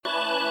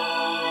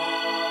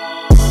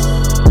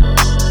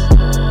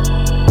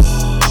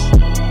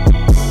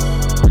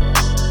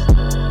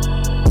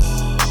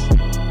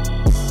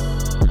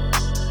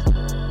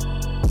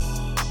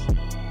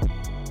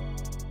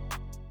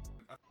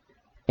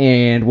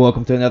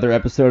welcome to another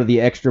episode of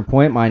The Extra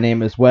Point. My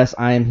name is Wes.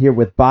 I am here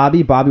with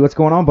Bobby. Bobby, what's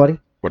going on, buddy?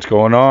 What's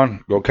going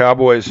on? Go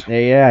Cowboys.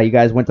 Yeah, you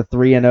guys went to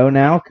 3-0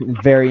 now.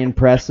 Very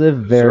impressive.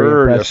 Very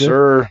impressive. Yes,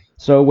 sir.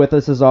 So with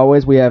us, as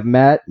always, we have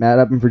Matt. Matt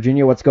up in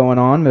Virginia. What's going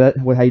on? Matt,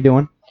 how you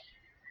doing?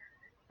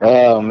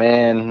 Oh,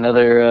 man,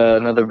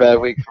 another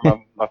bad week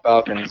for my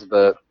Falcons,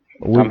 but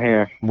I'm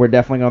here. We're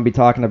definitely going to be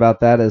talking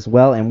about that as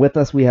well. And with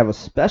us, we have a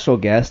special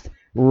guest,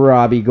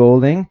 Robbie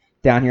Golding,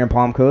 down here in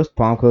Palm Coast.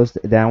 Palm Coast,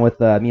 down with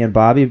me and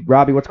Bobby.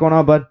 Robbie, what's going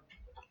on, bud?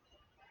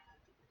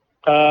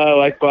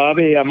 Like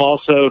Bobby, I'm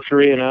also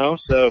 3-0,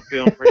 so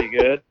feeling pretty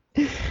good.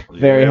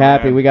 Very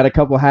happy. Man. We got a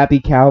couple happy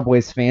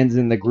Cowboys fans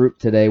in the group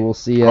today. We'll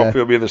see.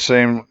 Hopefully it'll be the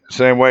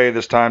same way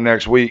this time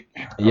next week.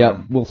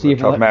 Yep, we'll see.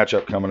 Tough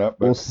matchup coming up.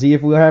 But. We'll see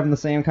if we're having the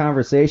same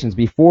conversations.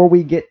 Before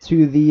we get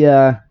to the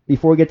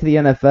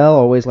NFL, I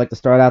always like to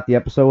start out the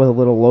episode with a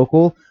little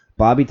local.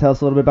 Bobby, tell us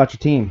a little bit about your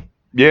team.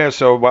 Yeah,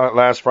 so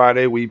last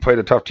Friday we played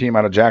a tough team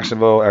out of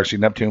Jacksonville, actually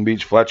Neptune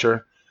Beach,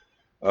 Fletcher.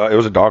 It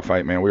was a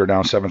dogfight, man. We were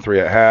down 7-3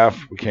 at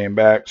half. We came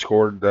back,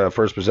 scored the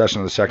first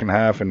possession of the second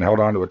half, and held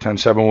on to a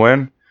 10-7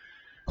 win.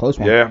 Close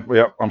one. Yeah.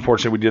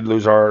 Unfortunately, we did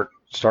lose our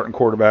starting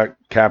quarterback,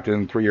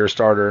 captain, 3-year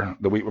starter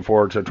the week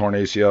before to a torn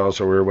ACL,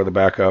 so we were with a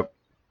backup.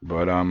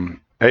 But,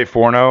 hey,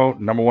 4-0,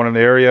 number one in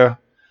the area.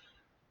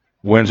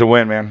 Win's a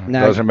win, man.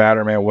 Now, doesn't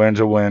matter, man. Win's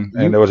a win.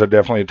 And it was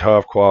definitely a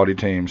tough, quality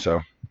team.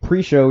 So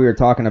pre-show, we were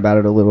talking about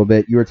it a little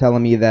bit. You were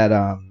telling me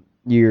that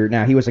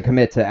he was a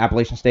commit to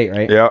Appalachian State,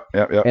 right? Yeah.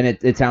 And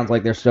it sounds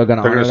like they're still going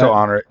to honor They're going to that. still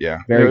honor it, yeah.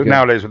 Very good.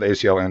 Nowadays with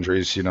ACL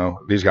injuries,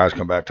 these guys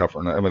come back tougher.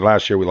 I mean,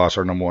 last year we lost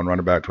our number one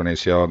running back to an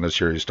ACL, and this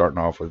year he's starting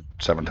off with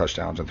 7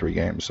 touchdowns in 3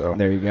 games. So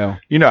there you go.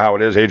 You know how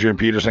it is. Adrian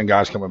Peterson,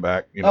 guys coming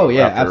back.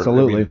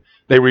 Absolutely. I mean,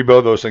 they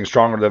rebuild those things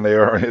stronger than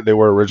they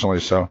were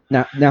originally. So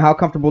now, how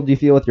comfortable do you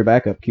feel with your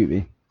backup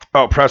QB?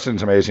 Oh,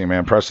 Preston's amazing,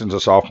 man. Preston's a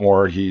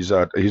sophomore. He's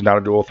not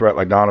a dual threat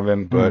like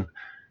Donovan, but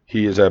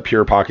he is a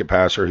pure pocket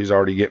passer. He's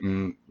already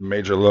getting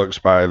major looks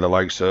by the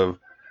likes of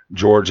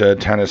Georgia,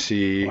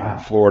 Tennessee,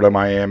 Florida,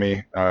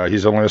 Miami.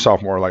 He's only a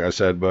sophomore, like I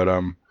said, but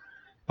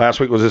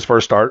last week was his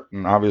first start,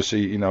 and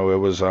obviously, it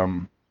was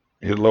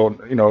he had a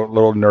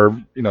little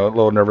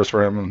nervous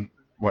for him and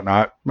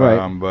whatnot.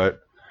 Right.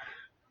 But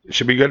it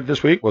should be good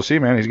this week. We'll see,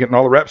 man. He's getting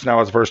all the reps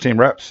now as first team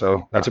reps,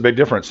 so that's a big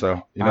difference,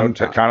 though. Kind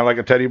of like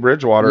a Teddy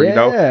Bridgewater.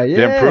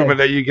 The improvement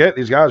that you get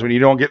these guys when you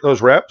don't get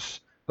those reps.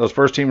 Those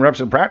first team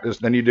reps in practice,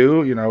 then you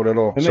do,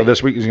 so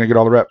this week he's going to get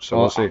all the reps, so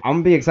we'll see. I'm going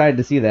to be excited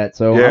to see that.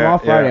 So I'm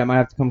off Friday. I might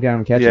have to come down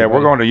and catch you. Yeah,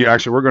 we're going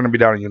to be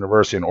down at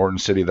University in Orton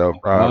City, though,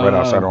 right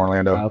outside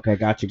Orlando. Okay,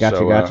 got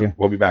you.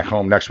 We'll be back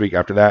home next week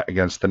after that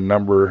against the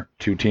number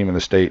 2 team in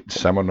the state,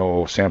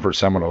 Sanford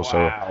Seminole.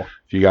 So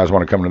if you guys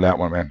want to come to that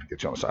one, man,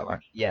 get you on the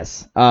sideline.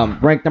 Yes.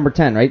 Ranked number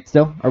 10, right?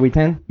 Still? Are we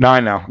 10?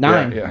 9 now.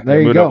 9. Yeah.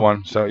 There you go.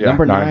 One, so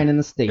number 9 in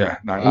the state. Yeah,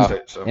 9 in the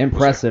state. So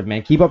impressive,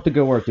 man. Keep up the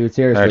good work, dude.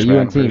 Seriously, thanks, you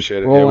man. and team.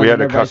 Appreciate it. We had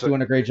to everybody's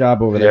doing a great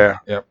job over there.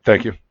 Yeah.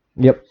 Thank you.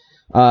 Yep.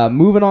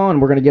 Moving on,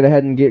 we're going to get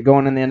ahead and get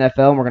going in the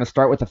NFL. And we're going to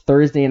start with a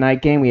Thursday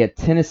night game. We had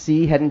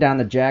Tennessee heading down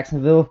to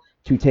Jacksonville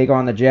to take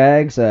on the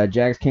Jags.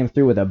 Jags came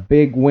through with a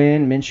big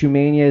win. Minshew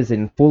Mania is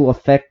in full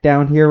effect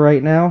down here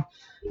right now.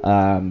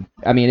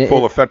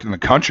 Full effect in the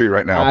country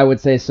right now. I would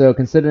say so,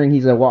 considering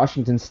he's a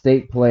Washington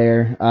State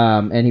player,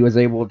 and he was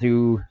able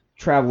to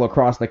travel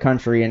across the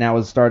country, and now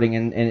is starting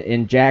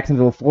in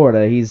Jacksonville,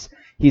 Florida. He's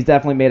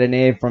definitely made a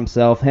name for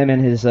himself. Him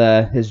and his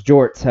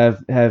jorts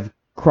have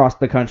crossed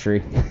the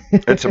country.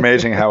 It's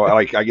amazing how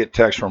I get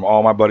texts from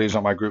all my buddies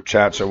on my group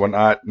chats or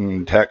whatnot,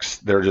 and texts.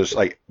 They're just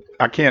like,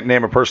 I can't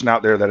name a person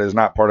out there that is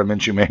not part of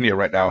Minshew Mania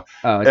right now.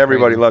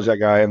 Everybody loves that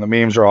guy, and the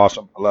memes are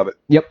awesome. I love it.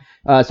 Yep.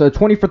 So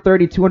 20 for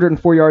 30,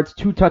 204 yards,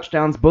 2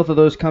 touchdowns, both of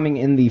those coming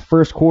in the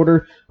first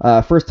quarter.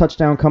 First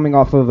touchdown coming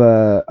off of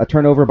a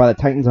turnover by the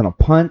Titans on a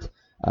punt.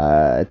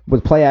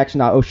 With play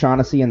action,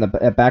 O'Shaughnessy in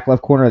the back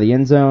left corner of the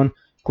end zone.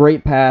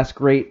 Great pass,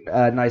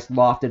 nice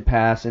lofted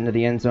pass into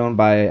the end zone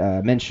by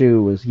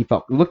Minshew. He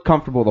looked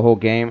comfortable the whole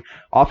game.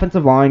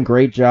 Offensive line,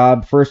 great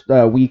job. First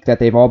week that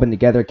they've all been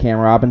together, Cam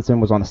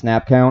Robinson was on the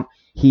snap count.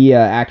 He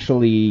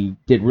actually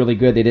did really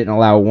good. They didn't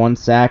allow 1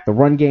 sack. The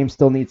run game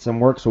still needs some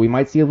work, so we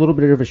might see a little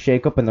bit of a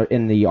shakeup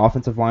in the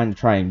offensive line to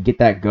try and get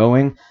that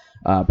going.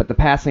 But the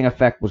passing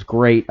effect was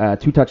great.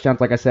 2 touchdowns,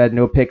 like I said,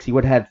 no picks. He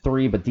would have had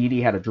 3, but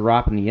Dede had a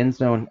drop in the end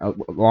zone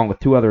along with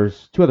two other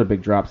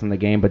big drops in the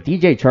game. But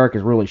DJ Chark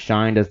has really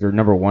shined as their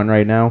number 1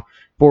 right now.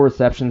 4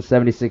 receptions,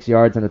 76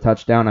 yards, and a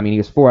touchdown. I mean, he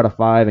was 4 out of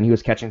 5, and he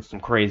was catching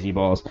some crazy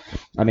balls.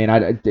 I mean,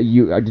 did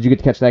you get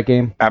to catch that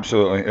game?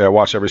 Absolutely. Yeah,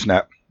 watch every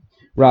snap.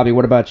 Robbie,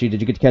 what about you? Did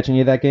you get to catch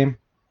any of that game?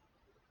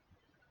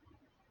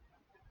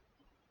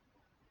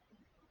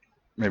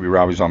 Maybe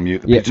Robbie's on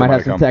mute. Might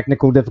have some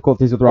technical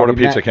difficulties with Robbie. Or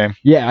the pizza came.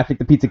 Yeah, I think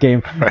the pizza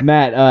came.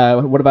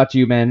 Matt, what about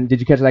you, man? Did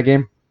you catch that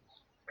game?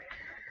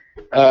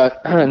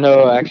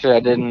 No, actually,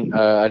 I didn't.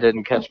 I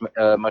didn't catch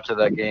much of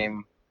that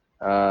game.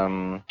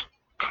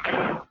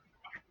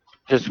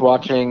 Just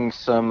watching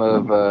some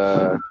of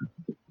the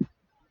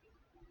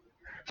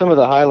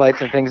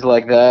highlights and things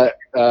like that.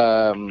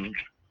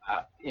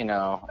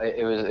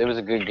 it was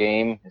a good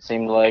game. It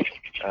seemed like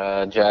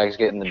Jags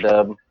getting the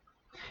dub.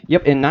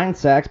 Yep, and 9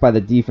 sacks by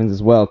the defense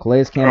as well.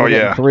 Calais Campbell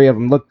getting 3 of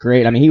them looked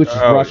great. I mean, he was just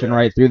rushing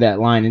right through that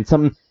line, and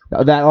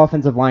that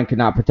offensive line could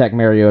not protect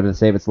Mariota to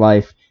save its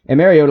life. And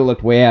Mariota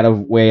looked way out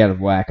of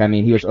whack. I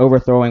mean, he was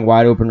overthrowing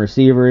wide open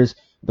receivers.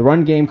 The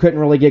run game couldn't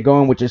really get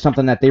going, which is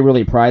something that they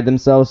really pride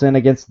themselves in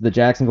against the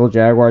Jacksonville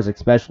Jaguars,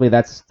 especially.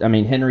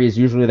 Henry is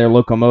usually their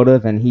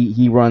locomotive, and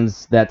he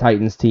runs that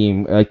Titans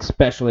team,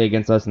 especially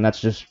against us, and that's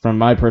just from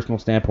my personal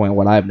standpoint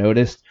what I've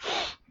noticed.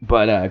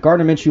 But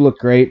Gardner Minshew looked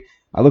great.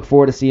 I look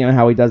forward to seeing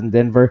how he does in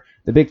Denver.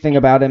 The big thing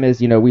about him is,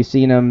 we've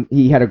seen him.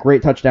 He had a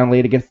great touchdown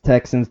late against the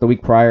Texans the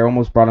week prior,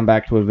 almost brought him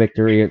back to a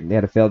victory. They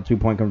had a failed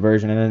 2-point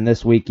conversion, and then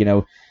this week,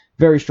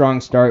 very strong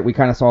start. We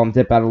kind of saw him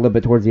dip out a little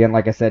bit towards the end.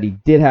 Like I said, he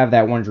did have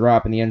that one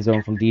drop in the end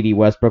zone from D.D.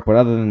 Westbrook, but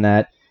other than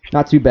that,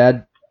 not too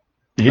bad.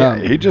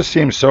 He just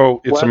seems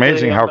it's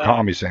amazing how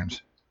calm he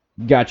seems.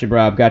 Got you,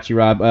 Rob.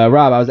 Rob,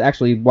 I was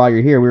actually, while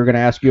you're here, we were going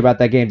to ask you about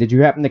that game. Did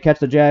you happen to catch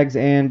the Jags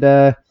and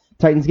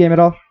Titans game at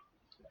all?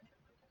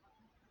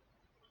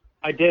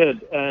 I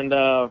did, and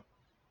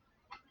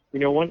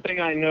one thing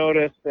I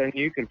noticed, and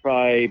you could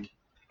probably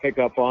pick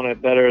up on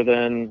it better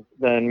than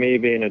me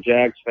being a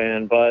Jags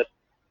fan, but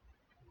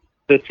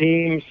the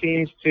team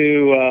seems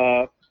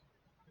to,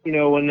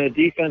 when the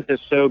defense is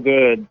so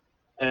good,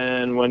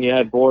 and when you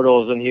had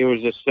Bortles and he was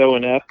just so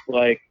inept,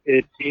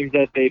 it seems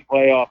that they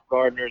play off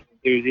Gardner's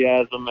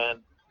enthusiasm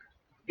and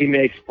he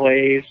makes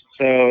plays.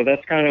 So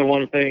that's kind of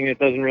one thing that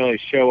doesn't really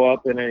show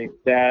up in any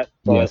stats,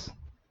 but yes.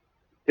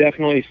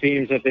 Definitely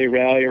seems that they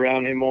rally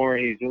around him more.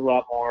 He's a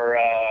lot more,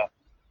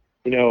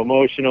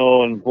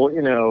 emotional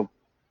and,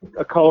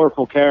 a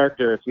colorful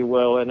character, if you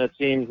will. And it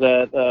seems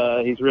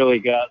that he's really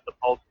got the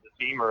pulse of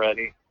the team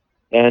already.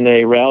 And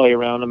they rally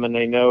around him and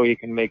they know he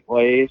can make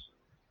plays.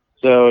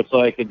 So it's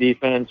like the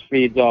defense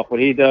feeds off what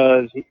he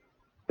does.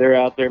 They're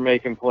out there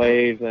making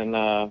plays, and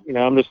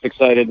I'm just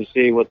excited to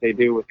see what they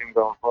do with him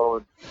going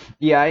forward.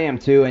 Yeah, I am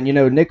too. And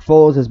Nick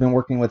Foles has been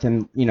working with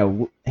him,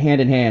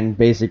 hand in hand,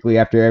 basically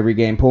after every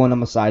game, pulling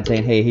him aside,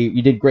 saying, "Hey,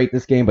 you did great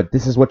this game, but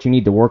this is what you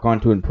need to work on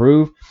to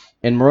improve."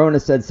 And Marone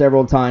has said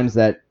several times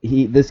that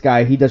he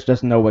just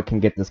doesn't know what can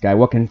get this guy,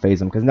 what can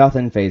phase him, because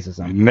nothing phases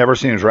him. Never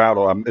seems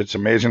rattled. It's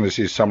amazing to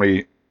see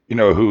somebody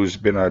who's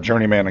been a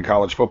journeyman in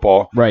college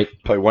football. Right.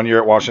 Played 1 year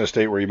at Washington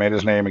State where he made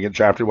his name and get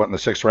drafted, went in the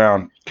 6th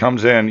round.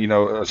 Comes in,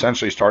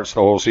 essentially starts the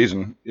whole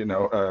season,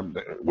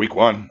 week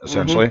 1,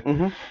 essentially.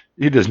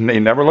 Mm-hmm. He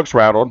never looks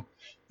rattled,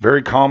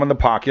 very calm in the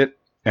pocket.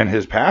 And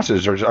his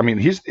passes are,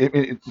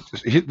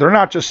 they're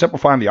not just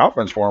simplifying the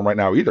offense for him right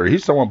now either.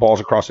 He's throwing balls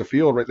across the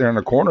field right there in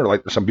the corner,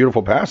 like some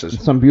beautiful passes.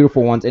 Some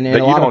beautiful ones. And that you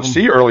don't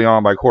see early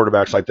on by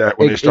quarterbacks like that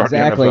when they start in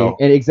the NFL.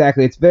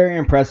 Exactly. It's very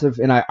impressive,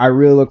 and I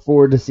really look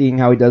forward to seeing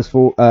how he does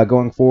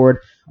going forward.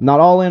 I'm not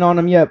all in on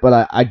him yet,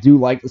 but I do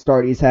like the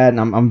start he's had, and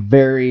I'm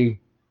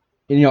very...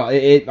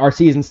 our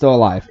season's still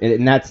alive.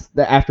 And that's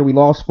after we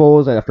lost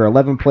Foles, after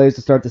 11 plays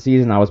to start the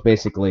season, I was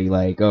basically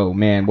like, oh,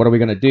 man, what are we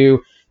going to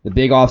do? The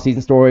big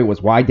offseason story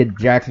was, why did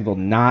Jacksonville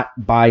not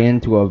buy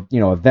into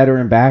a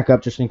veteran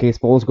backup just in case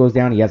Foles goes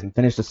down? He hasn't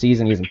finished the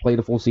season. He hasn't played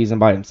a full season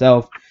by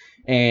himself.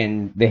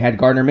 And they had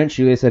Gardner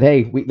Minshew. They said,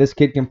 hey, this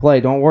kid can play.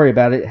 Don't worry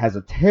about it. Has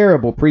a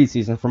terrible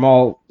preseason from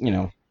all,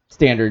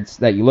 standards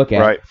that you look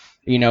at. Right.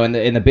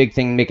 And the big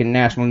thing making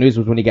national news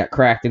was when he got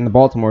cracked in the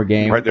Baltimore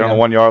game. Right there on the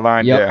 1 yard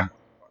line. Yep.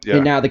 Yeah.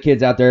 And now the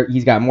kid's out there.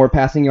 He's got more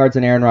passing yards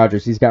than Aaron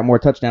Rodgers. He's got more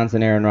touchdowns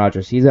than Aaron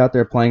Rodgers. He's out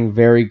there playing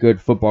very good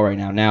football right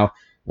now. Now,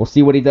 we'll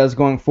see what he does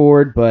going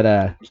forward, but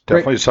it's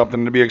definitely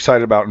something to be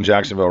excited about in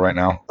Jacksonville right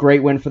now.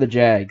 Great win for the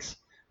Jags.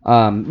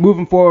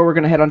 Moving forward, we're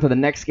going to head on to the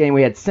next game.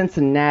 We had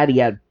Cincinnati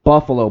at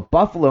Buffalo.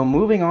 Buffalo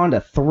moving on to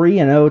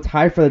 3-0,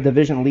 tied for the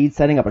division lead,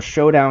 setting up a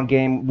showdown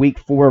game week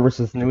 4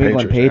 versus the New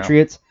England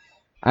Patriots. Yeah.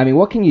 I mean,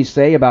 what can you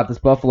say about this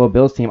Buffalo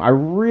Bills team? I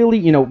really,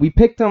 we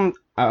picked them.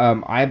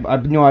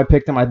 I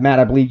picked them. Matt,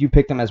 I believe you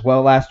picked them as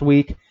well last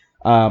week.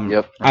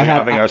 Yep.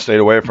 I think I stayed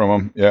away from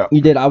them. Yeah.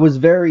 You did. I was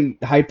very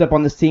hyped up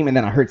on this team, and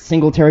then I heard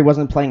Singletary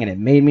wasn't playing, and it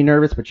made me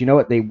nervous. But you know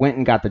what? They went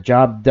and got the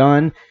job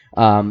done.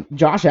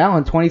 Josh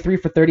Allen, 23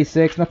 for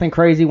 36, nothing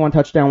crazy, 1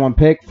 touchdown, 1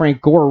 pick.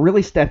 Frank Gore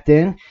really stepped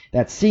in.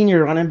 That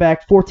senior running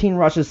back, 14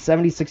 rushes,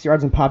 76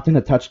 yards, and popped in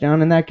a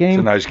touchdown in that game. It's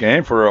a nice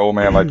game for an old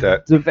man like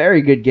that. It's a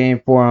very good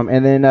game for him.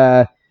 And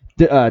then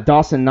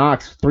Dawson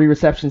Knox, 3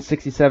 receptions,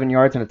 67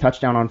 yards, and a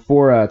touchdown on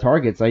 4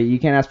 targets. You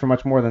can't ask for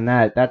much more than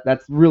that.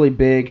 That's really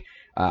big.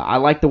 I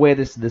like the way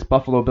this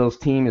Buffalo Bills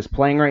team is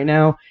playing right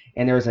now,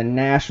 and there's a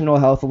national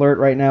health alert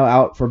right now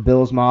out for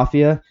Bills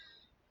Mafia.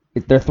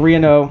 They're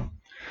 3-0.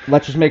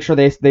 Let's just make sure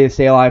they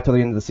stay alive till the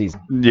end of the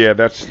season. Yeah,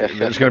 that's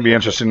going to be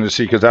interesting to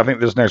see, because I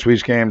think this next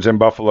week's game's in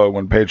Buffalo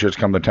when Patriots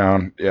come to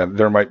town. Yeah,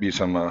 there might be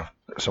some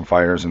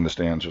fires in the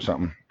stands or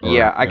something.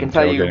 Yeah, I can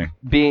tell you,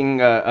 being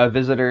a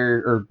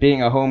visitor or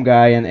being a home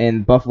guy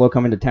and Buffalo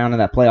coming to town in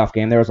that playoff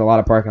game, there was a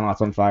lot of parking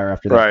lots on fire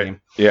after that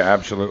game. Yeah,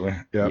 absolutely.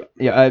 Yeah.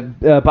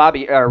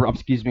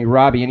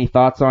 Robbie, any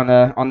thoughts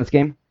on this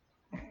game?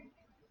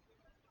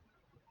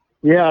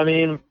 Yeah, I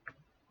mean,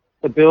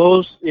 the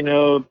Bills,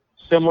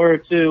 similar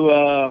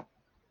to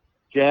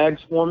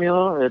Jags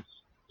formula. It's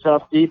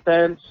tough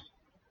defense.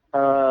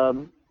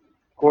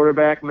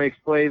 Quarterback makes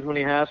plays when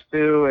he has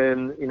to,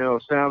 and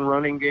sound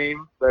running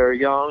game. They're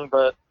young,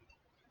 but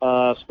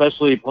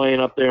especially playing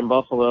up there in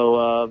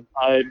Buffalo,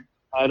 I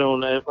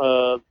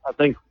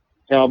think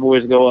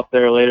Cowboys go up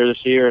there later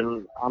this year,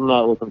 and I'm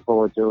not looking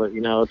forward to it.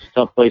 It's a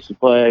tough place to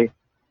play.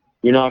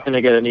 You're not going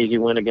to get an easy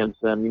win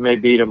against them. You may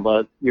beat them,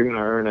 but you're going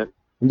to earn it.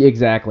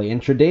 Exactly.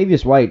 And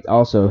Tre'Davious White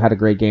also had a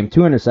great game.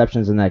 2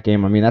 interceptions in that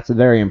game. I mean, that's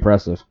very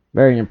impressive.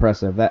 Very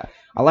impressive.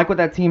 I like what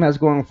that team has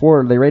going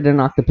forward. Are they ready to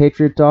knock the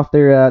Patriots off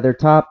their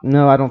top?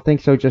 No, I don't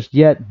think so just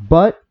yet.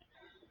 But,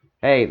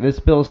 hey, this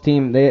Bills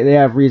team, they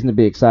have reason to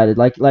be excited.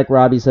 Like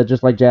Robbie said,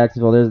 just like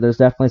Jacksonville, there's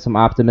definitely some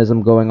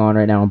optimism going on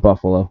right now in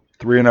Buffalo.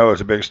 3-0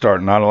 is a big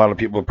start. Not a lot of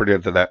people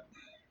predicted that.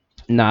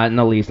 Not in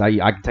the least.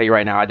 I can tell you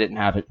right now, I didn't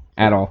have it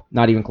at all.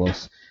 Not even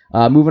close.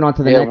 Moving on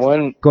to the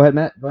next. Go ahead,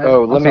 Matt. Go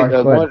ahead.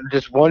 Oh,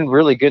 just one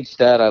really good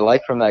stat I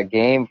like from that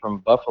game from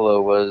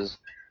Buffalo was,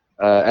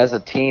 as a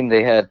team,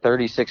 they had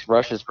 36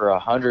 rushes for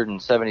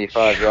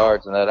 175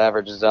 yards, and that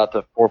averages out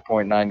to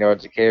 4.9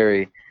 yards a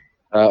carry.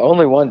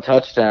 Only one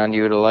touchdown.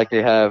 You would like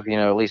to have,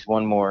 at least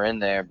one more in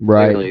there,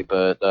 clearly,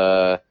 right?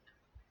 But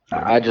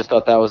I just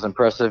thought that was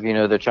impressive.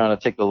 They're trying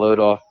to take the load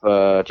off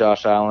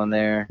Josh Allen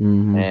there,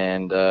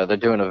 and they're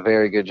doing a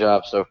very good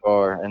job so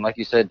far. And like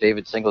you said,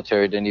 David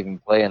Singletary didn't even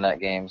play in that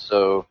game.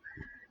 So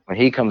when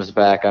he comes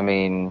back, I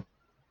mean,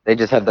 they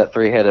just have that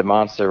three-headed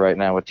monster right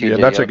now with TJ.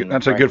 Yeah,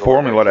 that's a good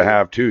formula to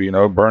have too.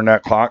 Burn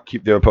that clock,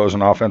 keep the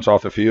opposing offense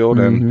off the field,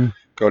 and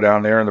go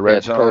down there in the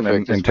red zone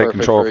and take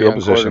control of field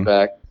position.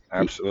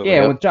 Absolutely.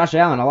 Yeah, with Josh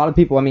Allen, a lot of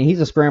people, I mean, he's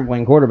a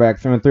scrambling quarterback,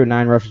 throwing through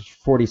 9 rushes,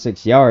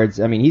 46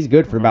 yards. I mean, he's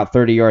good for about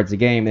 30 yards a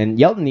game. And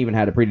Yelton even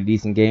had a pretty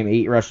decent game,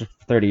 8 rushes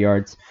for 30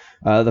 yards.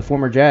 The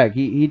former Jag,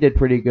 he did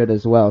pretty good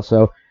as well.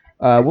 So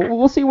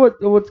we'll see what's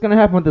going to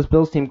happen with this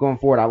Bills team going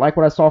forward. I like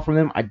what I saw from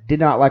them. I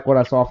did not like what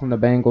I saw from the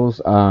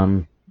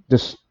Bengals.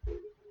 Just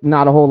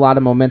not a whole lot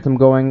of momentum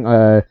going.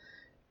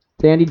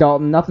 Andy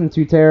Dalton, nothing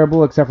too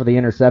terrible except for the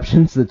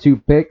interceptions, the 2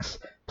 picks,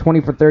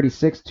 20 for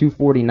 36,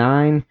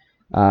 249.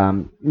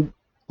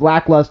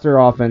 Lackluster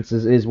offense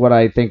is what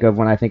I think of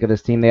when I think of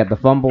this team. They had the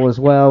fumble as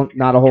well.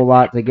 Not a whole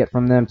lot to get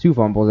from them. 2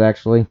 fumbles,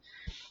 actually.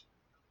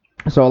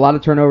 So a lot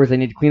of turnovers. They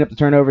need to clean up the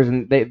turnovers,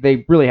 and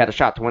they really had a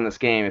shot to win this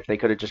game if they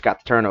could have just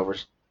got the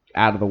turnovers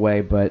out of the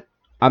way. But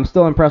I'm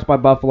still impressed by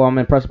Buffalo. I'm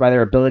impressed by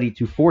their ability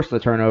to force the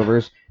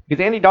turnovers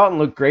because Andy Dalton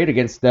looked great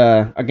against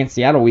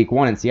Seattle week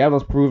 1, and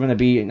Seattle's proven to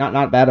be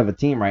not bad of a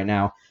team right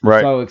now.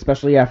 Right. So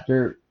especially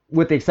after,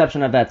 with the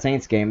exception of that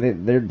Saints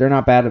game, they're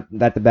not bad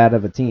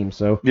of a team.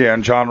 So yeah,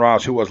 and John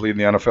Ross, who was leading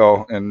the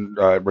NFL in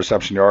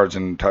reception yards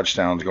and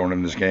touchdowns going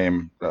into this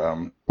game,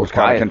 was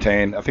kind of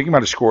contained. I think he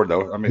might have scored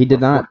though. I mean, he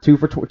did not. 2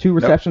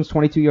 receptions,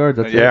 22 yards.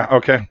 That's it.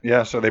 Okay.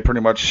 Yeah, so they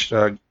pretty much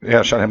shut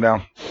him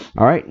down.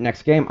 All right,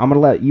 next game. I'm gonna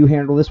let you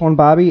handle this one,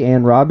 Bobby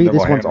and Robbie.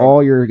 This one's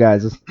all your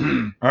guys'.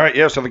 All right.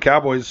 Yeah. So the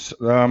Cowboys,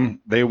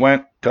 they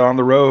went on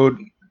the road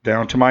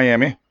down to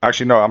Miami.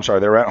 Actually, no, I'm sorry.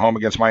 They were at home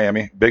against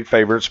Miami. Big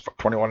favorites,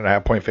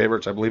 21.5-point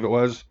favorites, I believe it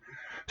was.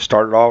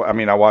 Started all. I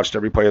mean, I watched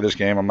every play of this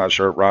game. I'm not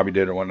sure if Robbie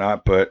did or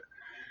whatnot, but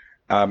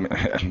I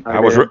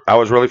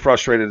was really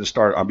frustrated to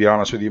start. I'll be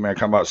honest with you, man.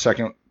 Come about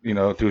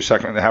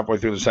halfway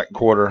through the second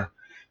quarter,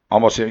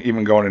 almost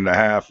even going into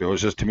half. It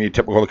was just, to me,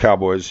 typical of the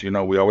Cowboys.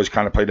 We always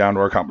kind of play down to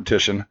our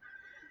competition.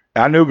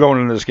 I knew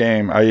going into this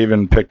game, I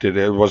even picked it.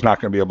 It was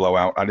not going to be a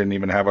blowout. I didn't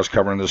even have us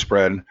covering the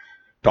spread.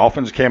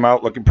 Dolphins came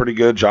out looking pretty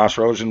good. Josh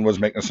Rosen was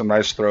making some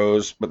nice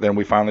throws, but then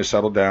we finally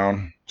settled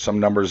down. Some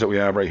numbers that we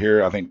have right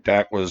here. I think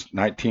Dak was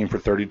 19 for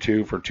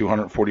 32 for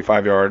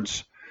 245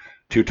 yards,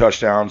 2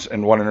 touchdowns,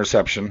 and 1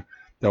 interception.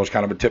 That was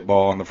kind of a tip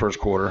ball in the first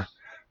quarter.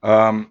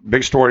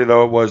 Big story,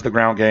 though, was the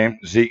ground game.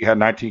 Zeke had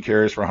 19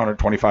 carries for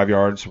 125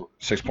 yards,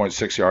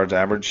 6.6 yards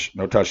average.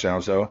 No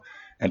touchdowns, though.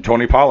 And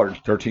Tony Pollard,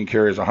 13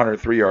 carries,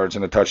 103 yards,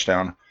 and a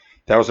touchdown.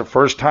 That was the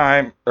first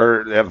time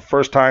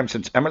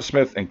since Emmitt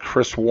Smith and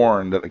Chris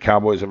Warren that the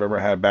Cowboys have ever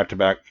had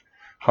back-to-back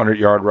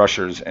 100-yard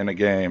rushers in a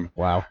game.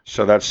 Wow.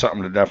 So that's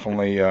something to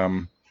definitely,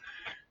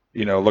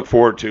 look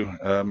forward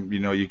to.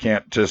 You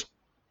can't just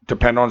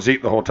depend on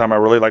Zeke the whole time. I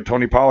really like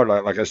Tony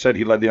Pollard. Like I said,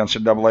 he led the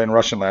NCAA in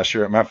rushing last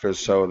year at Memphis,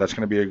 so that's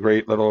going to be a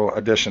great little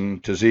addition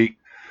to Zeke.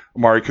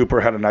 Amari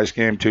Cooper had a nice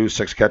game, too.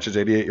 6 catches,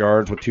 88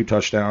 yards with 2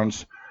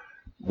 touchdowns.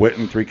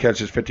 Witten, 3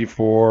 catches,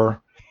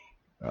 54.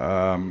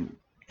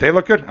 They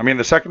look good. I mean,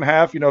 the second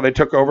half, they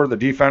took over. The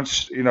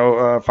defense,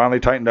 finally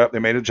tightened up. They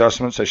made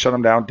adjustments. They shut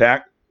them down.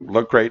 Dak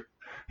looked great.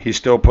 He's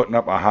still putting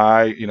up a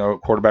high,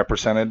 quarterback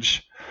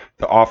percentage.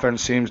 The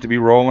offense seems to be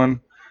rolling.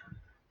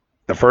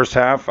 The first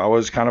half, I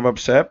was kind of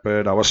upset,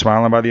 but I was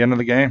smiling by the end of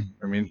the game.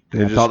 I mean,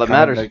 that's all that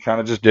matters. They kind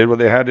of just did what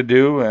they had to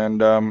do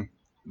and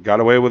got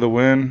away with a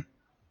win.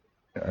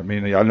 I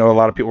mean, I know a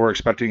lot of people were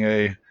expecting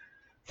a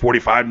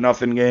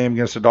 45-0 game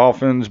against the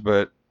Dolphins,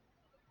 but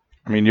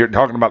I mean, you're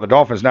talking about the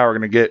Dolphins now are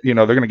going to get, they're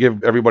going to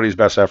give everybody's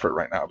best effort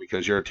right now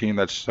because you're a team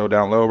that's so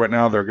down low right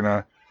now. They're going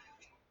to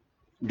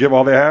give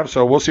all they have.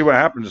 So we'll see what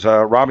happens.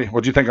 Robbie,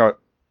 what'd you think of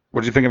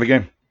the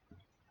game?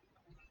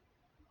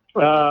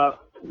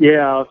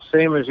 Yeah,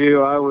 same as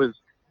you. I was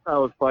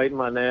biting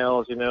my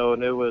nails, and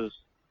it was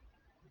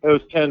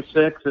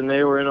 10-6, and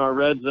they were in our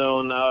red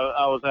zone.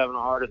 I was having a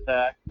heart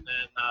attack, and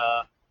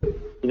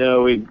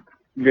then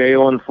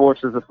Jalen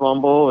forces a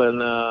fumble,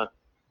 and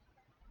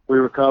we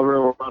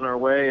recover. We're on our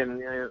way,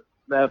 and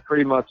that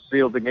pretty much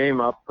sealed the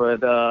game up.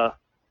 But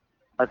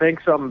I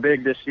think something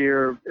big this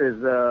year is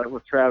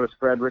with Travis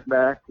Frederick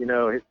back.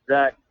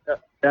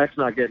 Dak's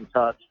not getting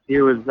touched.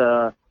 He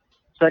was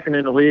second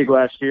in the league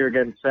last year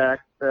getting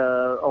sacked,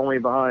 only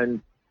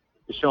behind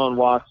Deshaun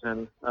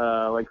Watson,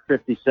 like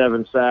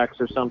 57 sacks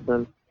or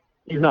something.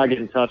 He's not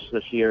getting touched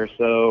this year,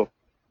 so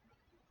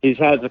he's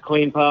has a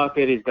clean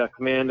pocket. He's got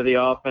command of the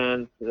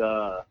offense.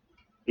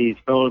 He's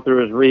going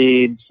through his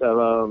reads.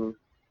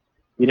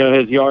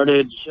 His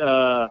yardage,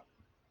 a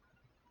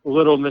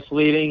little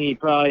misleading. He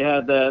probably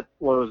had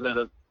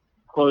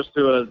close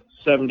to a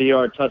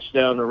 70-yard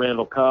touchdown to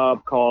Randall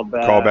Cobb called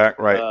back. Call back,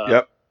 right,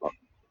 yep.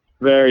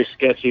 Very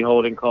sketchy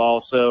holding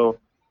call. So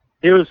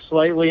he was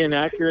slightly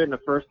inaccurate in the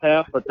first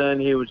half, but then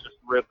he was just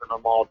ripping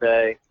them all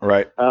day.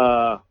 Right.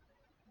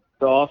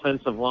 The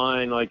offensive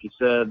line, like you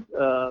said,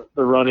 the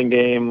running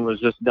game was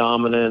just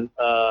dominant.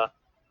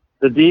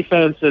 The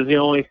defense is the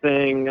only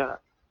thing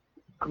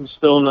I'm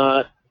still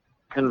not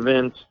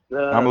convinced.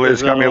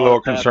 It's got me a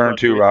little concerned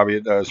too, Robbie.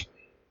 It does.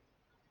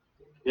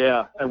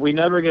 Yeah, and we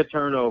never get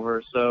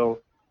turnovers, so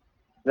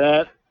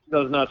that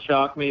does not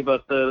shock me,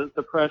 but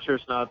the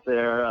pressure's not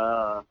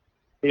there.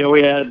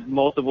 We had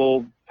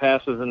multiple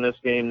passes in this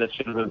game that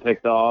should have been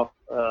picked off.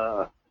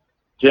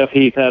 Jeff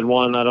Heath had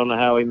one. I don't know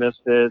how he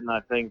missed it, and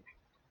I think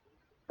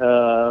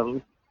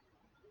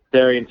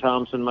Darian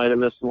Thompson might have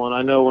missed one.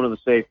 I know one of the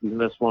safeties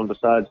missed one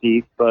besides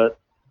Heath, but,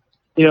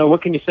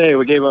 what can you say?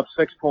 We gave up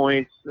 6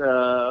 points.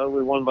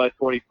 We won by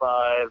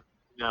 25,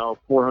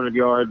 400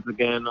 yards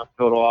again of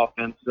total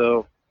offense.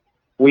 So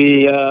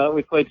we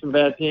played some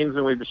bad teams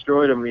and we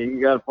destroyed them.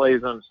 You got to play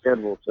on the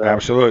schedule. So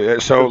absolutely.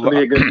 So it'll be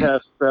a good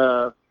test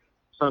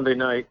Sunday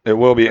night. It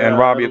will be. And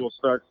Robbie, we'll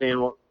start seeing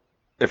what.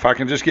 If I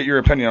can just get your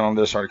opinion on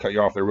this, sorry to cut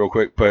you off there real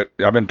quick, but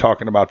I've been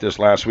talking about this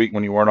last week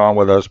when you weren't on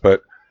with us,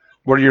 but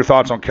what are your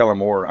thoughts on Kellen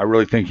Moore? I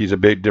really think he's a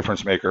big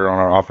difference maker on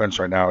our offense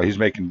right now. He's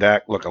making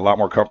Dak look a lot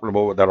more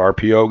comfortable with that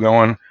RPO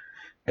going,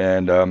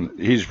 and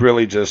he's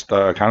really just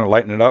kind of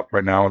lighting it up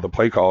right now with the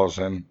play calls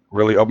and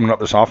really opening up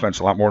this offense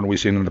a lot more than we've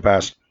seen in the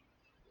past.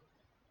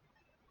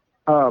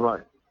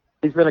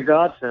 He's been a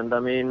godsend.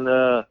 I mean,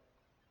 the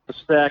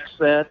stack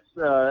sets,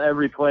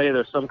 every play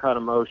there's some kind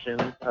of motion,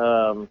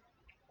 and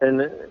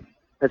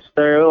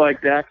they're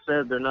like Dak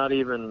said, they're not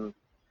even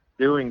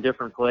doing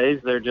different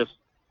plays. They're just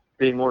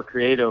being more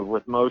creative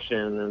with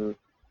motion and,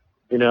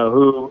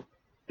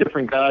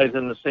 different guys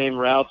in the same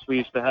routes we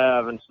used to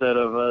have instead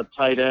of a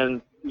tight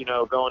end,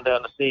 going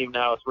down the seam.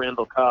 Now it's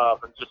Randall Cobb,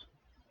 and just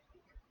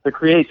the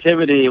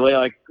creativity.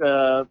 Like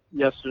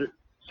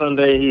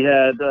Sunday he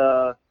had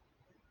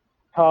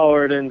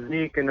Pollard and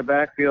Zeke in the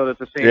backfield at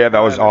the same time. Yeah, that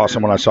was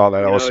awesome when I saw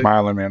that. I was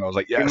smiling, man. I was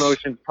like, yes. He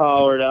motioned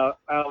Pollard out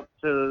of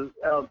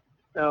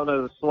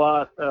the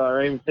slot. I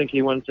didn't even think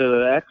he went to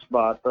the X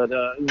spot, but,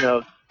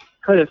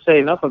 couldn't say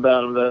enough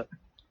about him.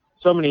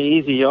 So many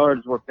easy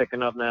yards we're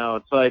picking up now.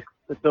 It's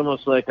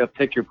almost like a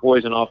pick your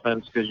poison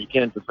offense because you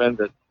can't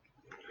defend it.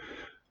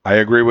 I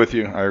agree with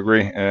you. I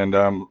agree. And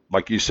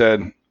like you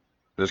said,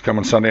 this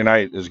coming Sunday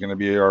night is going to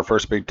be our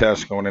first big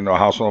test going into a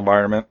hostile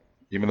environment.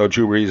 Even though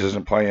Drew Brees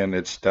isn't playing,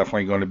 it's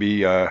definitely going to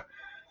be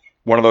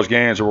one of those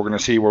games where we're going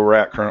to see where we're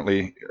at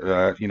currently,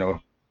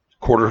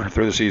 quarter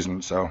through the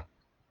season. So.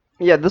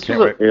 Yeah, this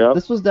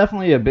was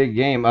definitely a big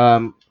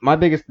game. My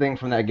biggest thing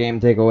from that game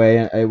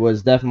takeaway, it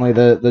was definitely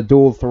the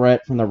dual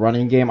threat from the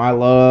running game. I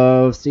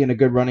love seeing a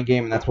good running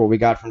game, and that's what we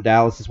got from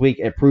Dallas this week.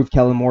 It proved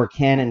Kellen Moore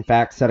can, in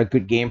fact, set a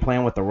good game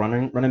plan with the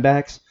running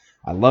backs.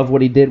 I love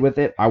what he did with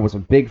it. I was a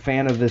big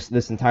fan of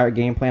this entire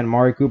game plan.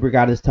 Amari Cooper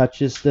got his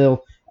touches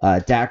still.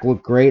 Dak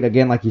looked great.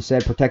 Again, like you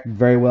said, protected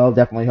very well.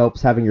 Definitely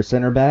helps having your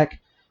center back.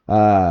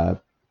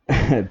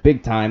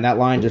 Big time. That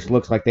line just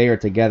looks like they are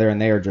together,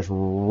 and they are just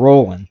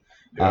rolling.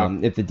 Yeah.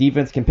 If the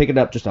defense can pick it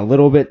up just a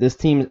little bit, this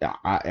team,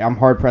 I'm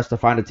hard-pressed to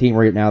find a team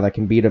right now that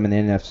can beat them in the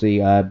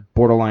NFC,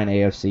 borderline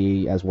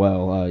AFC as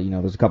well.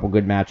 There's a couple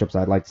good matchups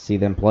I'd like to see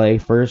them play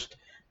first,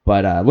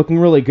 but looking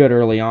really good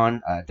early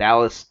on.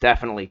 Dallas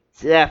definitely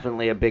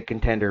a big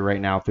contender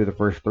right now through the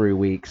first 3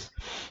 weeks.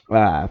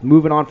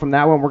 Moving on from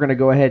that one, we're going to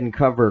go ahead and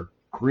cover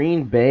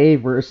Green Bay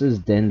versus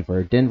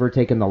Denver. Denver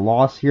taking the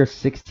loss here,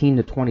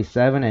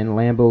 16-27 in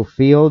Lambeau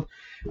Field.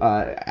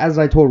 As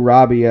I told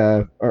Robbie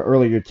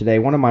earlier today,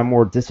 one of my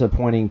more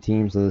disappointing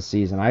teams of the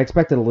season. I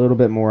expected a little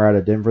bit more out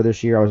of Denver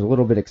this year. I was a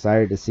little bit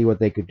excited to see what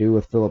they could do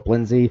with Philip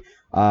Lindsay.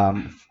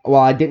 While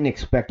I didn't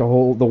expect the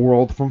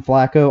world from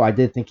Flacco, I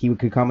did think he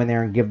could come in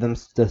there and give them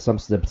some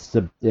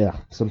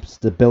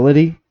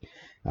stability.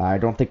 I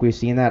don't think we've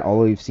seen that. All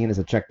we've seen is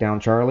a check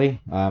down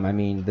Charlie.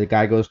 The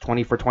guy goes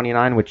 20 for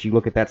 29, which you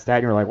look at that stat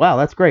and you're like, wow,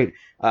 that's great.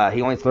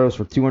 He only throws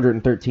for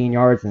 213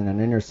 yards and an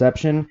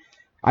interception.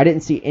 I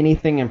didn't see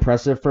anything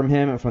impressive from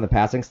him from the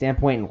passing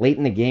standpoint. And late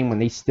in the game, when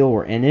they still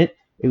were in it,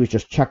 it was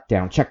just check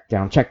down, check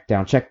down, check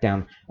down, check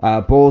down.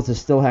 Bulls is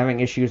still having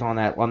issues on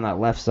that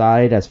left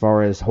side as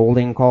far as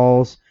holding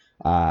calls.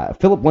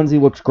 Philip Lindsay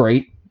looks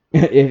great.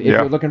 If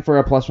you're looking for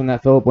a plus from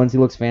that, Philip Lindsay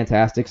looks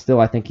fantastic.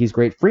 Still, I think he's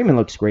great. Freeman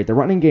looks great. The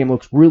running game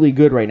looks really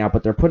good right now,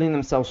 but they're putting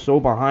themselves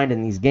so behind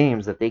in these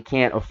games that they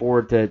can't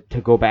afford to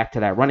go back to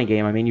that running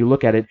game. I mean, you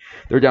look at it,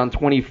 they're down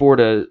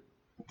 24-16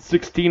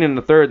 in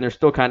the third, and they're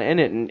still kind of in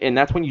it, and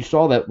that's when you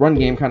saw that run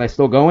game kind of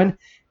still going.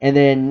 And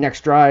then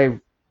next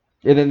drive,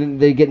 and then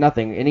they get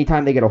nothing.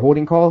 Anytime they get a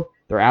holding call,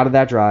 they're out of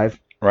that drive.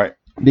 Right.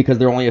 Because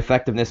their only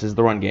effectiveness is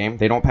the run game.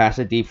 They don't pass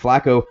it deep.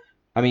 Flacco,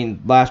 I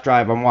mean, last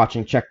drive I'm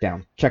watching check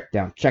down, check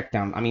down, check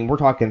down. I mean, we're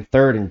talking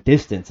third and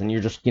distance, and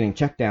you're just getting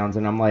check downs,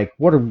 and I'm like,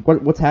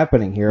 what's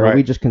happening here? Right. Are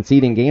we just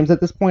conceding games at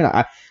this point?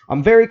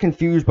 I'm very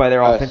confused by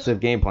their offensive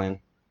game plan.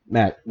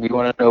 Matt, you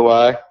want to know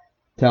why?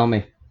 Tell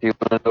me. You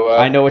want to know why?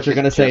 I know what you're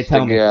gonna say.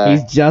 Tell me.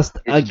 He's just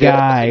a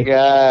guy.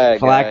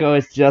 Flacco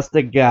is just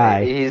a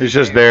guy. He's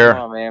just there.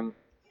 Come on, man.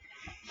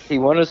 He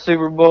won a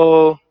Super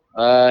Bowl.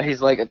 He'll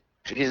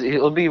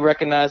be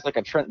recognized like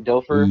a Trent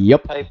Dilfer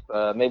type,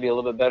 maybe a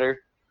little bit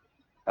better.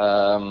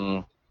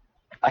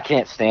 I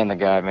can't stand the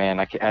guy, man.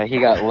 He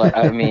got.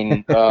 I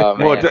mean, oh,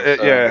 man,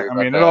 I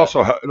mean, it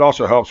also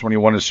helps when he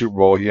won his Super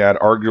Bowl. He had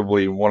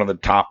arguably one of the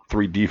top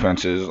 3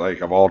 defenses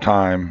of all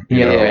time.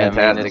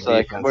 Fantastic. It's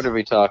like, what are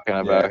we talking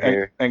about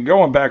here? And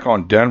going back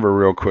on Denver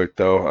real quick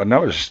though,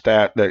 another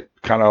stat that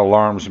kind of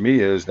alarms me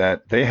is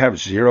that they have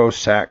 0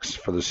 sacks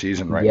for the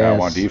season right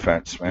now on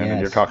defense, man. And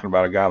you're talking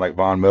about a guy like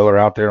Von Miller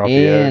out there off the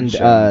edge.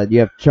 And you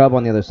have Chubb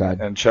on the other side.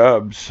 And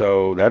Chubb,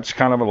 so that's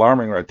kind of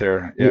alarming right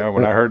there. Yeah,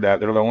 when I heard that,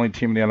 they're the only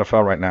team in the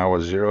NFL right now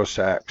with 0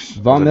 sacks.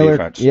 Von Miller,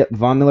 defense.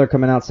 Von Miller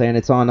coming out saying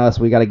it's on us.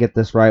 We got to get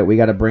this right. We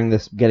got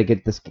to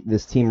get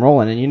this team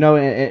rolling.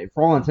 And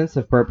for all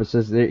intensive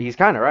purposes, he's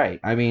kind of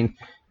right. I mean,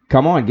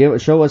 come on,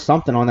 show us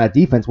something on that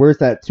defense. Where's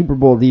that Super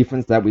Bowl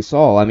defense that we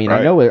saw? I mean,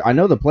 right. I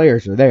know the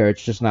players are there.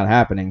 It's just not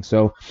happening.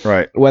 So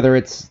whether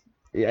it's,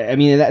 I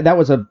mean, that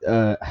was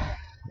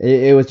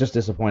it was just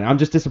disappointing. I'm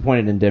just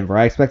disappointed in Denver.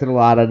 I expected a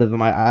lot out of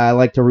them. I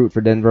like to root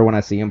for Denver when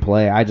I see him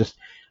play.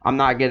 I'm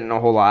not getting a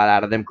whole lot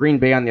out of them. Green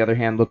Bay, on the other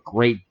hand, looked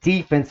great.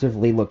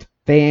 Defensively looked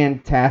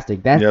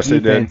fantastic. That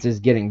defense is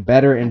getting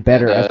better and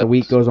better as the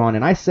week goes on.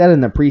 And I said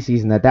in the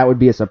preseason that would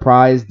be a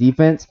surprise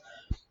defense.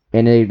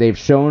 And they've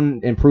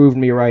shown and proved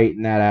me right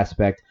in that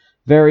aspect.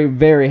 Very,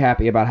 very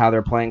happy about how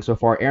they're playing so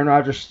far. Aaron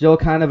Rodgers still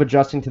kind of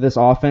adjusting to this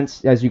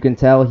offense. As you can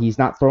tell, he's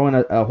not throwing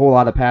a whole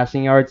lot of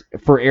passing yards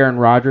for Aaron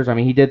Rodgers. I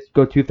mean, he did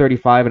go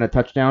 235 and a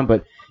touchdown,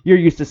 but you're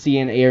used to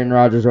seeing Aaron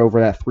Rodgers over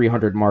that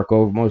 300 mark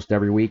almost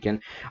every week.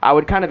 And I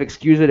would kind of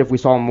excuse it if we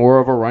saw more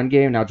of a run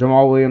game. Now,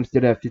 Jamal Williams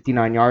did have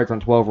 59 yards on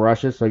 12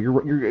 rushes, so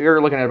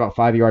you're looking at about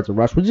 5 yards a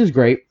rush, which is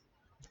great.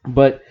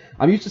 But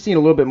I'm used to seeing a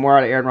little bit more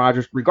out of Aaron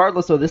Rodgers.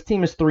 Regardless, though, this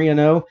team is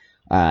 3-0,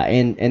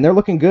 and they're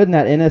looking good in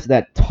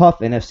that tough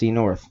NFC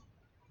North.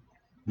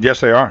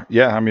 Yes, they are.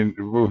 Yeah, I mean,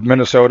 with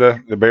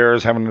Minnesota, the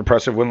Bears having an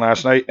impressive win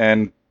last night,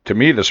 and to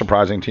me, the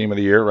surprising team of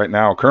the year right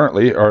now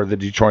currently are the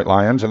Detroit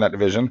Lions in that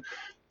division.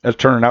 That's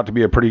turning out to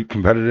be a pretty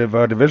competitive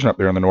division up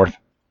there in the North.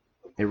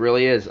 It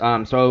really is.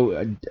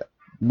 So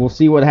we'll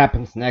see what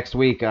happens next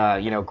week.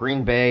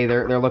 Green Bay,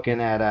 they're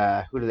looking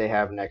at who do they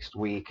have next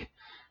week?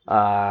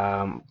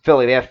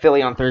 Philly. They have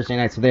Philly on Thursday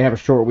night, so they have a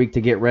short week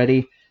to get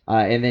ready.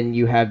 And then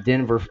you have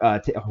Denver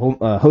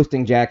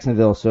hosting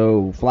Jacksonville.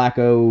 So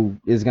Flacco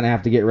is going to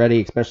have to get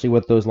ready, especially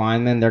with those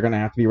linemen. They're going to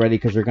have to be ready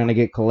because you're going to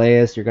get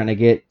Calais, you're going to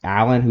get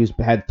Allen, who's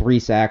had 3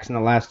 sacks in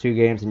the last 2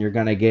 games, and you're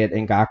going to get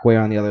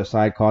Ngakoue on the other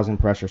side causing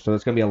pressure. So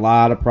it's going to be a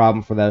lot of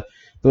problem for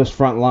those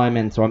front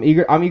linemen. So I'm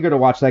eager to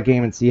watch that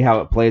game and see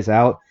how it plays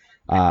out.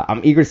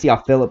 I'm eager to see how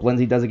Philip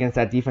Lindsay does against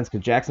that defense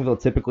because Jacksonville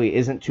typically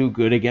isn't too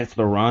good against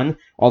the run.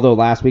 Although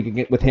last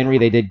week with Henry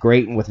they did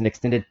great, and with an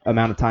extended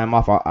amount of time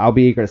off, I'll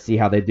be eager to see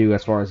how they do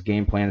as far as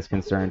game plan is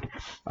concerned.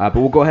 But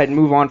we'll go ahead and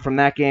move on from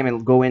that game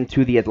and go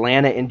into the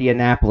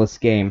Atlanta-Indianapolis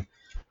game.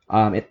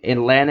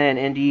 Atlanta and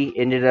Indy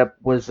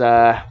we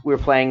were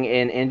playing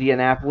in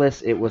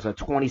Indianapolis. It was a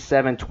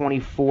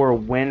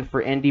 27-24 win for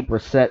Indy.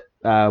 Brissett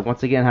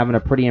once again having a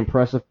pretty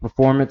impressive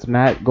performance.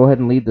 Matt, go ahead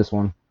and lead this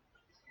one.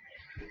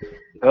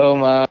 Oh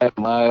my.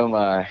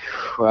 I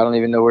don't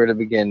even know where to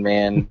begin,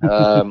 man.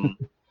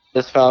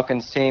 This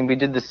Falcons team, we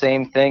did the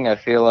same thing, I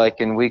feel like,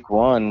 in week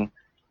 1.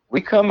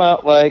 We come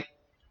out like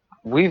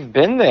we've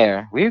been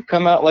there. We've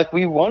come out like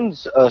we won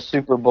a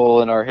Super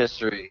Bowl in our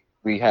history.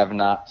 We have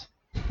not.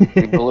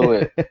 We blew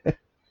it.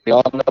 We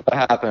all know what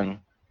happened.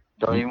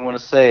 Don't even want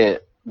to say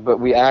it. But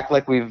we act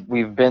like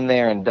we've been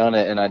there and done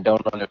it, and I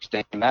don't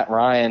understand. Matt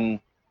Ryan,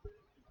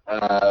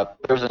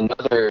 there's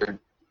another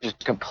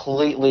just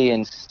completely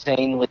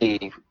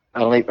insanely,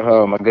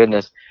 oh my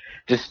goodness,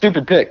 just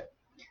stupid pick.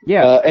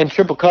 Yeah. And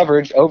triple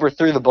coverage,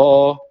 overthrew the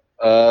ball.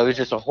 It was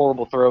just a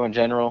horrible throw in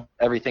general.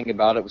 Everything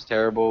about it was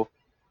terrible.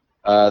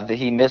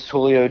 He missed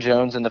Julio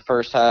Jones in the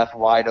first half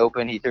wide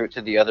open. He threw it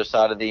to the other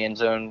side of the end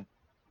zone.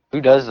 Who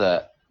does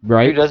that?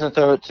 Right. Who doesn't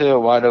throw it to a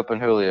wide open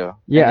Julio?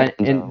 Yeah,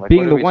 and Like,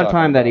 being what the are we one talking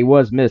time that about? he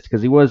was missed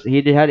because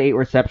he had 8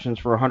 receptions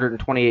for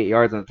 128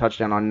 yards and a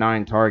touchdown on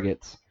 9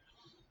 targets.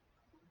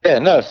 Yeah,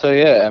 no. So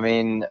yeah, I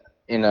mean,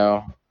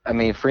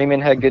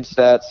 Freeman had good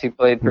stats. He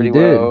played pretty He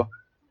did. well.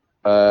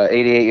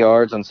 88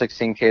 yards on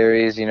 16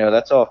 carries.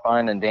 That's all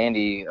fine and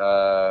dandy.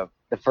 The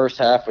first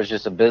half was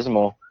just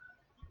abysmal.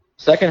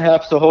 Second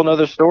half's a whole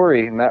nother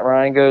story. Matt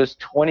Ryan goes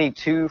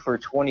 22 for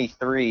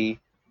 23,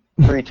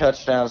 3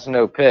 touchdowns,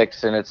 no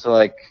picks, and it's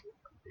like,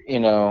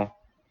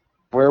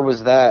 where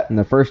was that in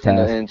the first half?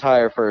 In the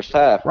entire first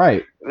half,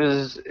 right?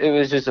 It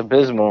was just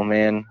abysmal,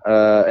 man.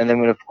 And then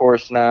when, of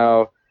course,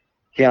 now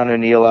Keanu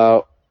Neal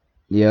out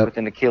with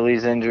an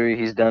Achilles injury,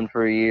 he's done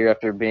for a year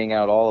after being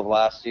out all of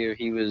last year.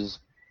 He was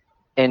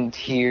in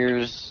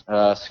tears,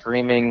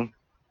 screaming.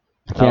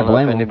 I don't know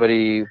if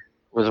anybody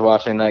was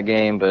watching that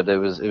game, but it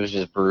was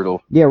just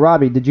brutal. Yeah,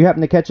 Robbie, did you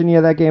happen to catch any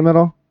of that game at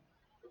all?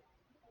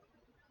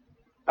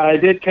 I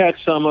did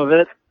catch some of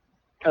it.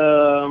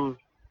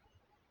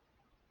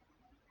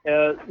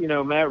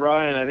 Matt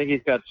Ryan, I think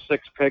he's got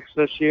 6 picks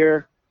this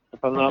year,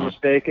 if I'm not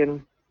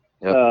mistaken.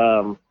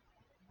 Yep.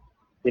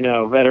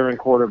 Veteran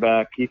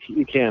quarterback,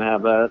 you can't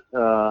have that.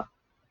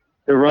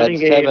 The running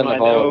That's game, 7 I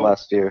of all know. of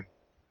last year.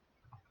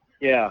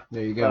 Yeah.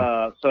 There you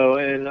go. So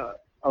in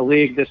a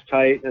league this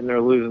tight and they're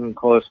losing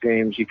close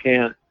games, you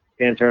can't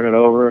turn it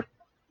over.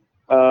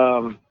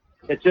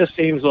 It just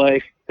seems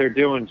like they're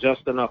doing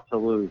just enough to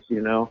lose,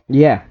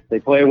 Yeah. They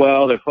play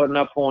well, they're putting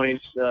up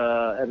points,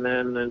 and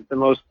then the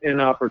most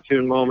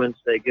inopportune moments,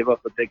 they give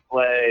up a big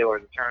play or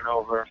the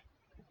turnover,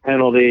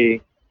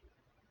 penalty.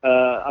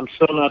 I'm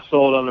still not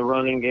sold on the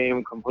running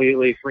game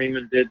completely.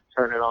 Freeman did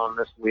turn it on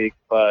this week,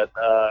 but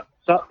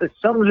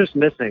something's just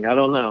missing. I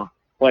don't know.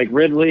 Like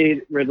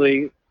Ridley,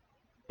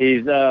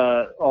 he's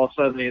all of a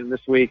sudden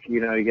this week,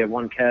 you get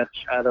 1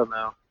 catch. I don't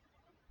know.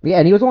 Yeah,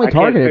 and he was only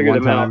targeted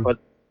one time. But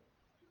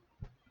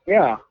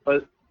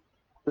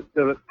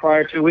the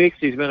prior 2 weeks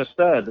he's been a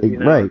stud.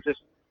 Right.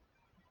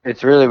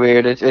 It's really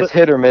weird. It's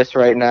hit or miss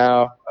right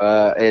now.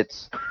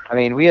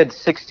 We had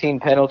 16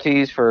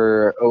 penalties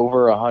for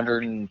over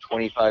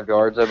 125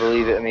 yards, I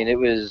believe.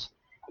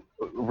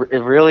 It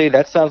really,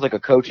 that sounds like a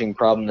coaching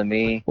problem to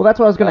me. Well, that's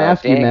what I was going to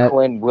ask you, Matt. Dan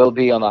Quinn will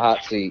be on the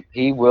hot seat.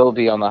 He will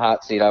be on the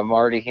hot seat. I'm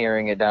already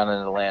hearing it down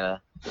in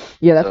Atlanta.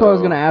 Yeah, that's what I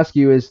was going to ask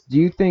you is, do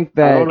you think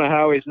that... I don't know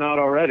how he's not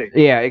already.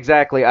 Yeah,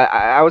 exactly.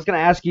 I was going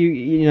to ask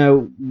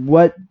you,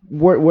 what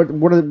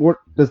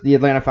does the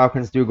Atlanta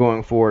Falcons do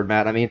going forward,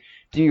 Matt? I mean,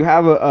 do you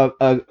have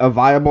a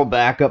viable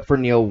backup for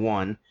Neal,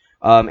 1?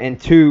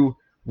 And 2,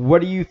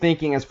 what are you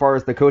thinking as far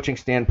as the coaching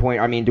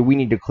standpoint? I mean, do we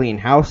need to clean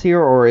house here,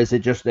 or is it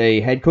just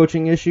a head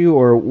coaching issue,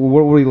 or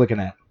what are we looking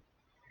at?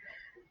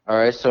 All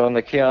right, so on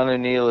the Keanu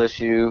Neal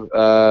issue,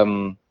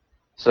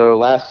 so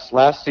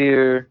last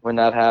year when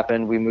that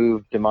happened, we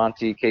moved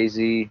DeMonte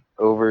Casey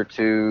over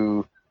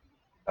to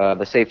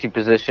the safety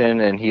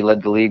position, and he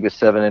led the league with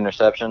 7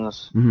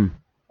 interceptions.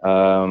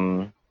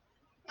 Mm-hmm.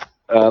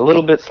 A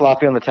little bit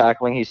sloppy on the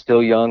tackling. He's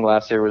still young.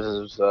 Last year was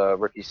his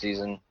rookie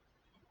season.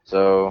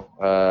 So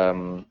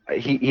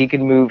he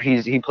can move.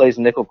 He plays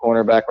nickel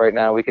cornerback right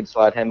now. We could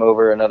slide him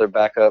over. Another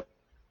backup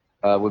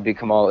would be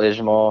Kamal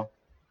Ijmal.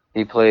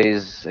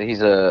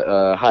 He's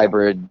a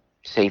hybrid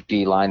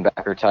safety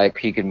linebacker type.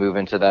 He could move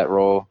into that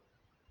role.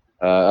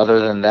 Other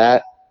than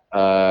that,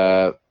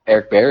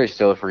 Eric Berry's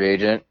still a free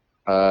agent.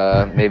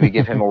 Maybe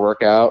give him a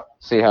workout,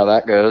 see how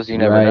that goes. You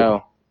never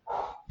know.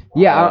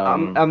 Yeah,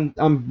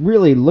 I'm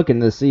really looking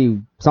to see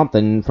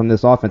something from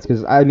this offense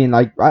because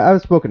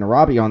I've spoken to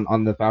Robbie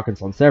on the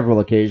Falcons on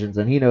several occasions,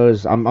 and he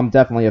knows I'm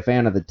definitely a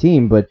fan of the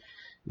team, but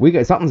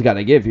something's got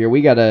to give here.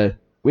 We gotta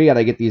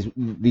get these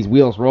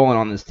wheels rolling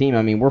on this team.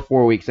 I mean, we're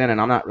 4 weeks in,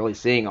 and I'm not really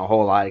seeing a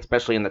whole lot,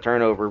 especially in the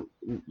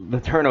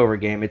turnover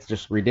game. It's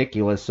just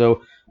ridiculous.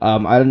 So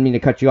I didn't mean to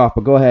cut you off,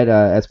 but go ahead.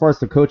 As far as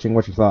the coaching,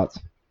 what's your thoughts?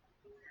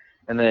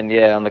 And then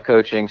on the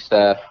coaching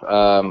staff,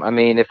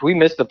 if we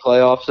miss the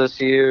playoffs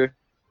this year.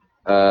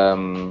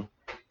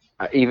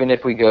 Even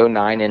if we go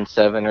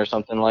 9-7 or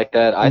something like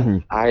that,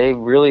 I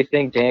really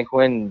think Dan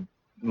Quinn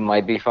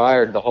might be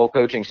fired. The whole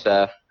coaching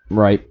staff.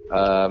 Right.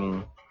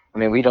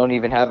 We don't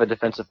even have a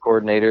defensive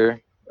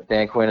coordinator.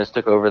 Dan Quinn has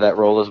took over that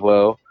role as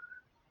well.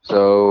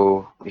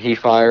 So he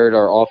fired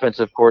our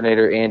offensive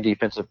coordinator and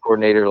defensive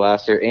coordinator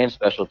last year and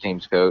special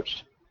teams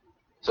coach.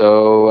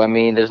 So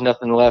there's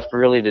nothing left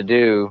really to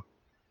do.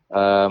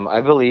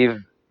 I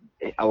believe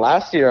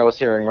last year I was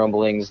hearing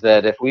rumblings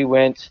that if we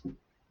went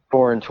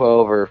 4-12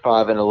 or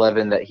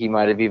 5-11, that he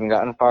might have even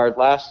gotten fired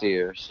last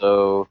year.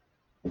 So,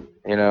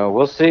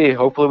 we'll see.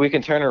 Hopefully we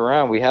can turn it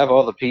around. We have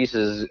all the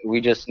pieces.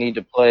 We just need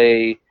to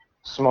play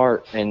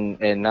smart and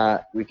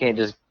not. We can't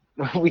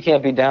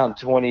be down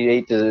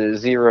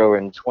 28-0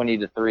 and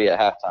 20-3 at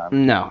halftime.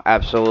 No,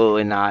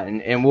 absolutely not.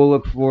 And we'll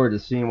look forward to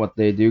seeing what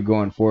they do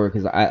going forward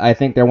because I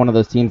think they're one of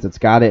those teams that's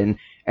got it.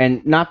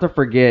 And not to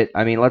forget,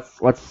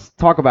 let's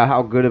talk about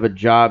how good of a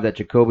job that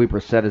Jacoby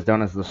Brissett has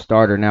done as the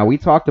starter. Now, we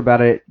talked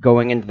about it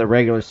going into the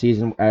regular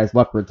season as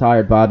Luck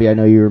retired, Bobby. I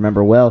know you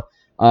remember well.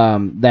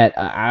 that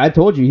I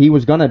told you he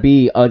was going to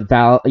be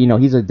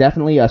he's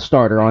definitely a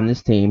starter on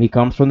this team. He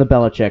comes from the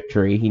Belichick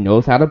tree. He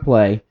knows how to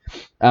play,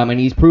 and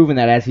he's proven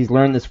that as he's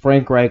learned this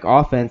Frank Reich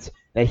offense,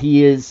 that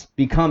he is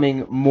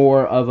becoming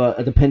more of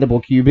a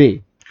dependable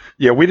QB.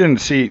 Yeah, I didn't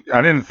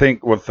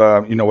think with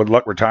with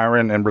Luck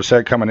retiring and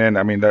Brissett coming in.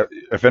 I mean, that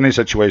if any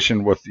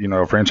situation with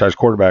a franchise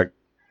quarterback,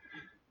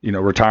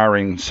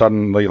 retiring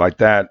suddenly like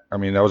that, I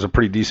mean, that was a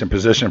pretty decent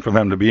position for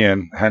them to be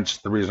in. Hence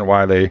the reason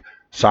why they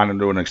signed him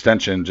to an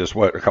extension just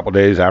a couple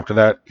days after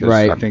that.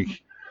 Right. I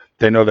think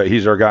they know that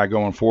he's their guy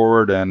going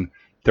forward, and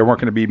there weren't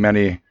going to be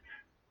many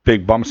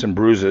big bumps and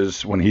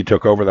bruises when he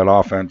took over that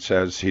offense,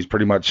 as he's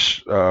pretty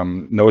much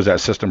knows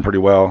that system pretty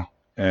well.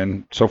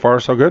 And so far,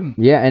 so good.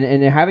 Yeah,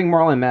 and having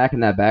Marlon Mack in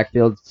that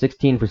backfield,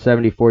 16 for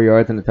 74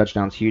 yards and the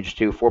touchdown's huge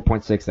too,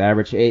 4.6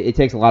 average. It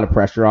takes a lot of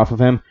pressure off of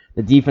him.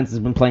 The defense has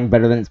been playing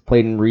better than it's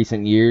played in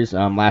recent years.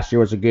 Last year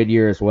was a good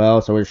year as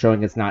well, so we're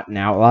showing it's not an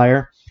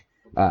outlier.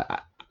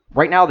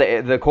 Right now,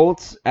 the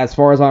Colts, as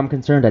far as I'm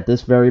concerned, at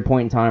this very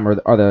point in time, are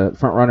the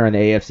front runner in the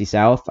AFC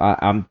South.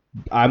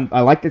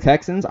 I like the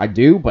Texans, I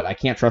do, but I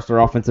can't trust their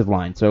offensive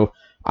line. So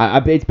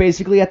it's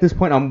basically at this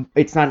point,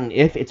 it's not an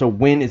if, it's a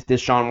when. Is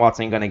Deshaun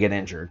Watson going to get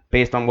injured?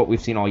 Based on what we've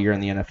seen all year in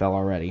the NFL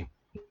already.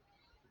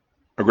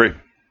 Agree.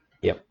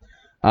 Yep.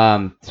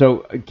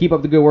 So keep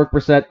up the good work,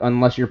 Brissett,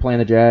 unless you're playing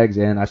the Jags,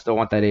 and I still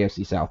want that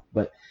AFC South.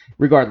 But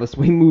regardless,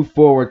 we move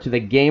forward to the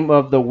game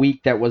of the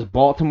week that was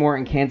Baltimore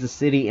and Kansas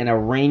City in a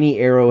rainy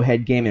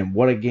Arrowhead game, and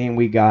what a game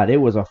we got. It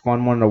was a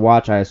fun one to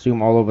watch. I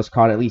assume all of us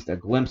caught at least a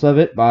glimpse of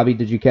it. Bobby,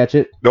 did you catch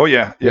it? Oh,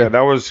 yeah. That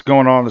was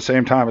going on at the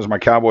same time as my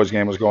Cowboys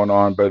game was going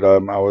on, but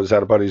I was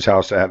at a buddy's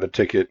house that had the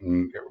ticket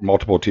and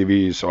multiple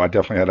TVs, so I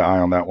definitely had an eye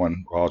on that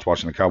one while I was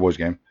watching the Cowboys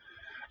game.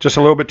 Just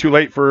a little bit too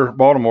late for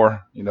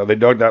Baltimore. They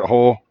dug that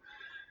hole.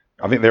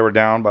 I think they were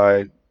down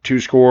by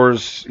 2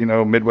 scores,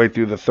 midway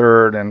through the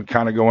third, and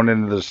kind of going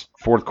into this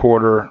fourth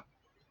quarter,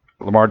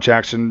 Lamar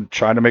Jackson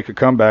tried to make a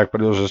comeback,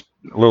 but it was just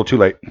a little too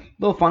late.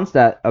 Little fun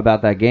stat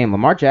about that game.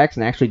 Lamar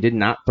Jackson actually did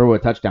not throw a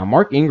touchdown.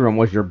 Mark Ingram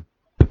was your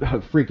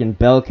freaking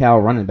bell cow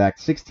running back.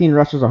 16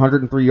 rushes,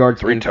 103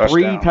 yards, three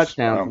touchdowns.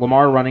 Wow.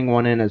 Lamar running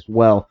one in as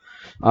well.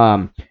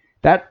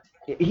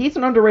 He's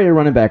an underrated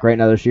running back right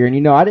now this year,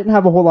 and I didn't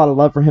have a whole lot of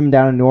love for him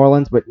down in New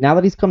Orleans, but now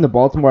that he's come to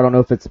Baltimore, I don't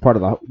know if it's part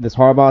of this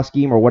Harbaugh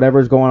scheme or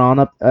whatever's going on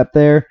up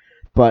there,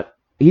 but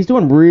he's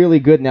doing really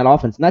good in that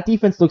offense, and that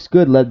defense looks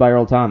good, led by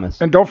Earl Thomas.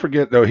 And don't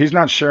forget though, he's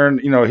not sharing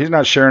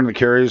the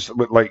carries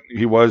like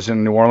he was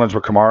in New Orleans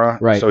with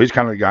Kamara. Right. So he's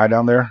kind of the guy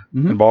down there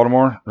in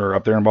Baltimore, or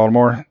up there in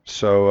Baltimore.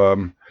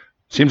 So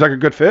seems like a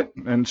good fit,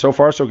 and so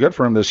far so good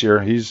for him this year.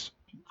 He's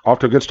off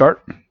to a good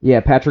start. Yeah,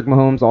 Patrick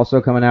Mahomes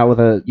also coming out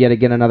with yet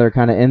again another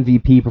kind of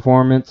MVP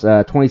performance.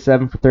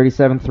 27 for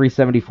 37,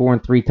 374,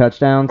 and 3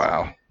 touchdowns.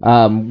 Wow.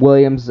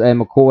 Williams and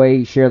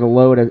McCoy share the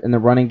load in the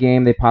running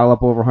game. They pile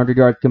up over 100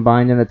 yards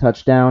combined in a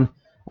touchdown.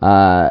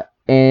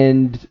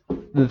 And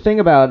the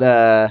thing about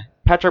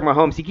Patrick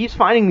Mahomes, he keeps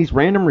finding these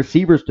random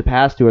receivers to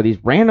pass to, or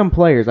these random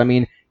players. I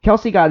mean,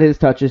 Kelsey got his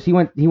touches. He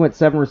went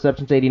 7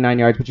 receptions, 89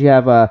 yards, but you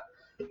have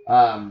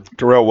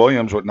Darrell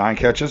Williams with 9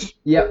 catches.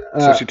 Yep.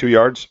 62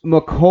 yards.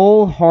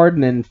 McCole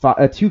Hardman,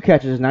 2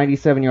 catches,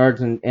 97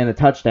 yards, and a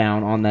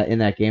touchdown in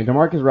that game.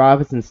 Demarcus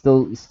Robinson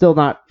still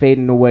not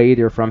fading away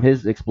either from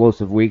his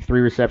explosive week.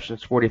 3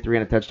 receptions, 43,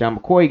 and a touchdown.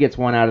 McCoy gets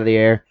 1 out of the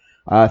air.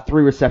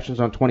 3 receptions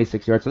on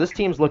 26 yards. So this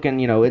team's looking,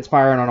 it's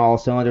firing on all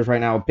cylinders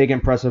right now. A big,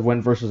 impressive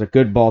win versus a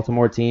good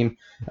Baltimore team.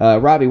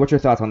 Robbie, what's your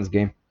thoughts on this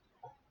game?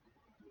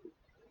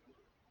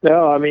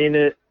 No, I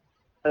mean,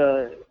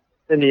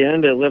 in the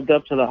end, it lived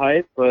up to the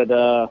hype, but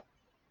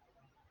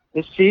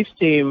this Chiefs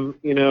team,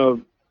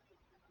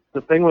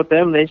 the thing with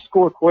them, they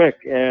score quick,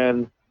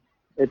 and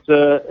it's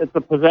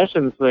a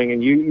possession thing,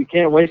 and you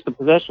can't waste a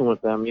possession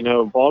with them.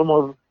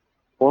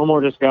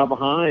 Baltimore just got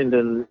behind,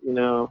 and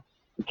you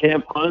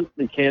can't punt,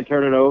 you can't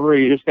turn it over,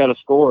 you just got to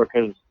score,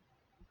 because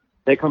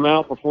they come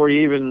out before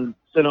you even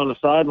sit on the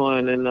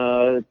sideline, and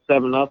it's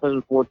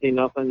 7-0,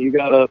 14-0. You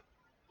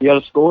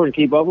gotta score and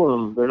keep up with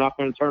them. They're not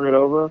going to turn it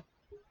over.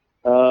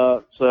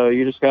 So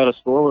you just got to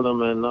score with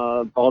them,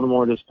 and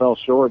Baltimore just fell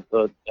short.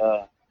 But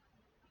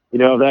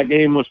if that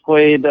game was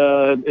played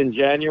in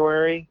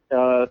January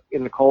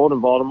in the cold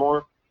in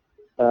Baltimore,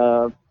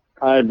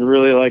 I'd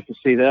really like to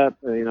see that.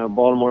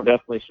 Baltimore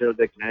definitely showed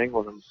they can hang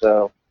with them.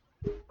 So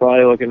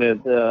probably looking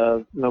at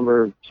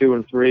number 2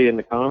 and 3 in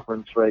the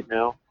conference right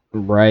now.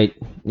 Right.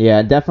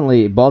 Yeah,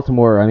 definitely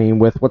Baltimore. I mean,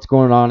 with what's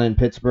going on in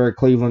Pittsburgh,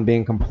 Cleveland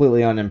being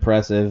completely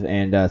unimpressive,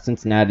 and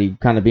Cincinnati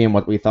kind of being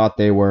what we thought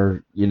they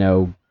were,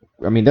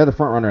 I mean, they're the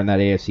front runner in that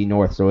AFC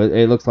North, so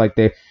it looks like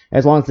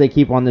as long as they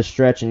keep on this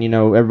stretch and,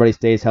 everybody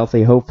stays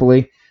healthy,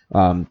 hopefully,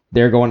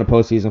 they're going to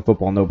postseason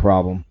football, no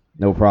problem.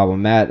 No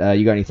problem. Matt,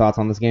 you got any thoughts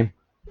on this game?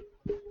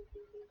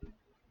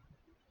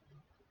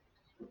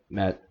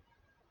 Matt?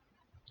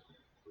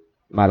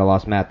 Might have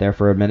lost Matt there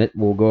for a minute.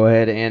 We'll go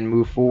ahead and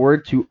move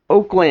forward to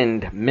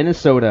Oakland,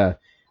 Minnesota.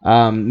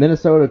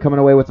 Minnesota coming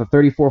away with a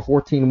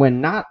 34-14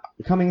 win, not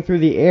coming through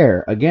the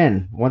air.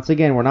 Once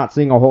again, we're not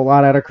seeing a whole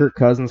lot out of Kirk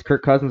Cousins.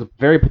 Kirk Cousins,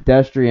 very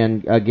pedestrian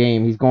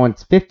game. He's going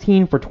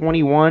 15 for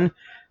 21,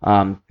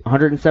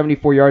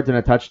 174 yards and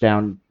a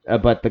touchdown.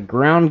 But the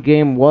ground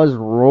game was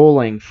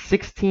rolling.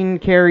 16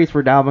 carries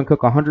for Dalvin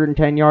Cook,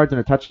 110 yards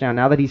and a touchdown.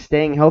 Now that he's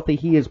staying healthy,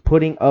 he is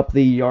putting up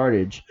the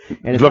yardage.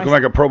 And he's looking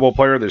like a Pro Bowl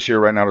player this year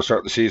right now to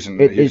start the season.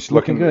 He's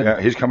looking good. Yeah,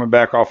 he's coming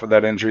back off of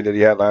that injury that he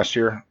had last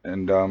year,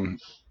 and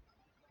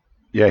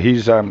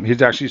he's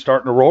actually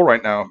starting to roll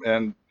right now.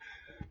 And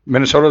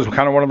Minnesota's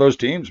kind of one of those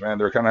teams, man.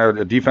 They're kind of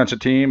a defensive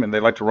team, and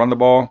they like to run the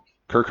ball.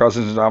 Kirk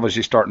Cousins is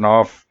obviously starting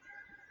off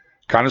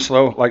kind of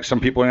slow, like some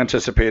people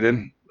anticipated.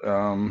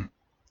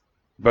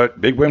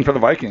 But big win for the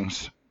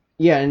Vikings.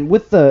 Yeah, and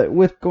with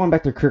going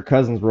back to Kirk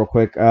Cousins real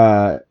quick,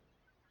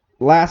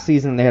 last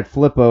season they had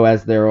Filippo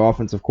as their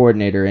offensive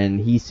coordinator, and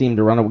he seemed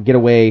to get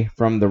away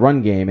from the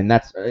run game, and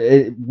that's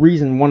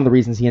one of the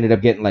reasons he ended up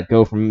getting let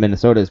go from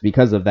Minnesota is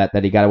because of that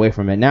he got away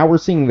from it. Now we're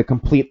seeing the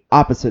complete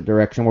opposite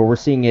direction, where we're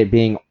seeing it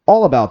being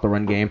all about the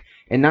run game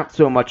and not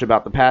so much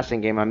about the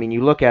passing game. I mean,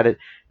 you look at it,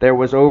 there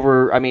was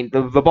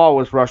the ball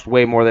was rushed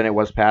way more than it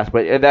was passed,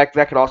 but that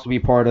could also be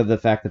part of the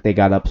fact that they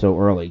got up so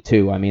early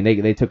too. I mean,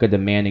 they took a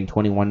demanding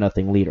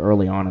 21-0 lead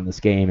early on in this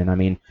game, and I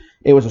mean,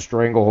 it was a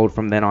stranglehold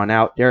from then on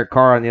out. Derek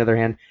Carr, on the other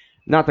hand,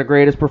 not the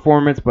greatest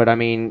performance, but I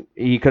mean,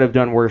 he could have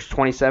done worse.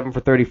 27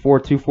 for 34,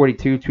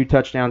 242, 2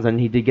 touchdowns, and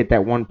he did get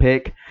that one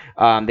pick.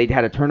 They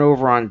had a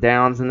turnover on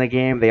downs in the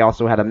game. They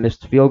also had a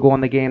missed field goal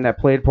in the game that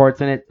played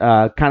parts in it.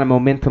 Kind of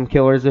momentum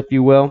killers, if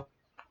you will.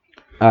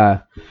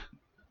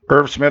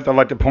 Irv Smith, I'd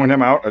like to point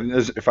him out.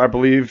 If I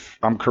believe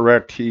I'm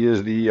correct, he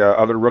is the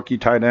other rookie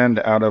tight end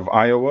out of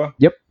Iowa.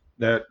 Yep.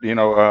 That,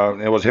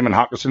 it was him and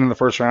Hockenson in the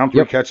first round,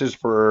 3 catches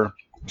for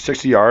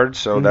 60 yards.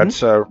 So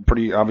that's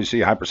pretty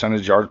obviously high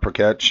percentage yards per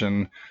catch,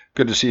 and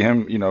good to see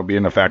him,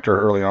 being a factor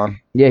early on.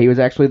 Yeah, he was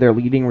actually their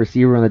leading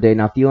receiver on the day.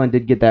 Now, Thielen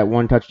did get that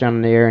one touchdown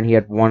in the air, and he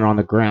had one on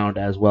the ground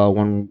as well,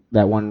 one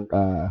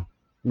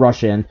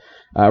rush in.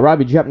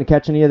 Robbie, did you happen to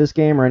catch any of this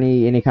game or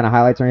any kind of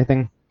highlights or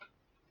anything?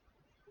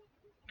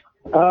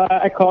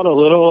 I caught a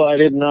little. I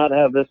did not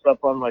have this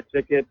up on my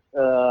ticket.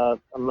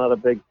 I'm not a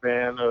big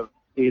fan of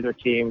either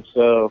team,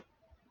 so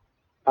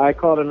I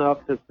caught enough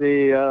to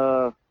see,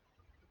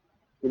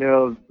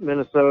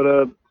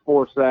 Minnesota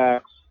 4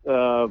 sacks.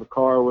 The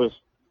Carr was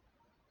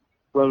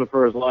running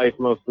for his life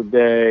most of the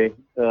day,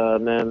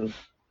 and then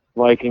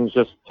Vikings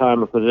just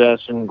time of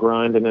possession,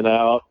 grinding it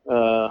out.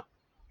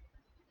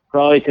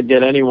 Probably could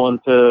get anyone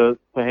to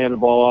hand the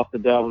ball off to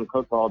Dalvin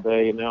Cook all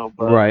day,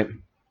 but right.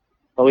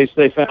 At least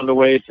they found a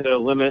way to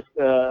limit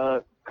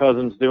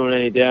Cousins doing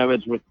any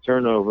damage with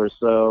turnovers,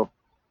 so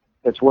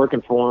it's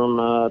working for them.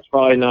 It's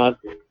probably not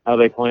how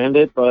they planned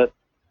it, but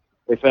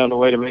they found a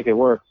way to make it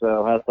work,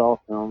 so hats off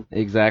to them.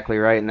 Exactly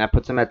right, and that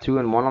puts them at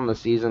 2-1 on the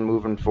season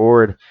moving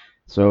forward.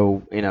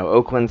 So,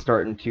 Oakland's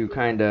starting to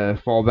kind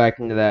of fall back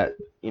into that,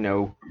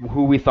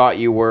 who we thought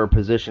you were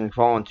position,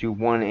 falling to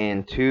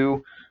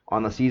 1-2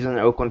 on the season.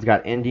 Oakland's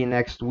got Indy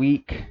next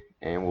week.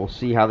 And we'll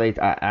see how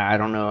I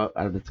don't know.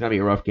 It's going to be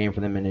a rough game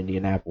for them in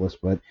Indianapolis,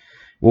 but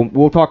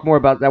we'll talk more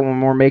about that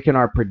when we're making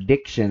our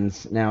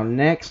predictions. Now,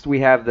 next we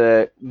have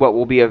what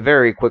will be a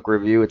very quick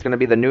review. It's going to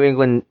be the New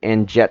England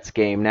and Jets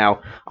game. Now,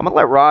 I'm going to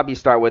let Robbie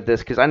start with this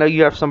because I know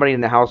you have somebody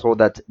in the household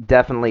that's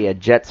definitely a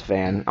Jets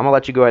fan. I'm going to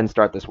let you go ahead and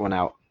start this one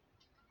out.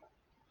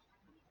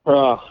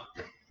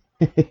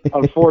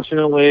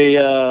 Unfortunately,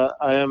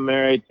 I am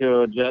married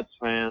to a Jets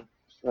fan,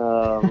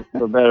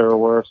 for better or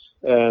worse.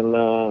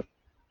 And,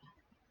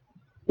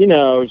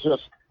 it's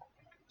just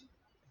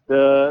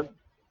a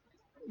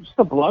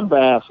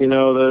bloodbath.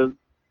 The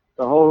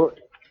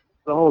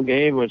whole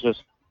game was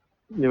just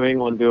New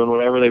England doing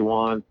whatever they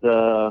want.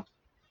 The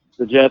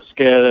Jets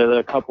get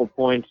a couple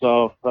points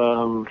off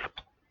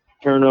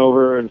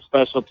turnover and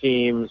special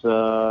teams.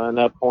 At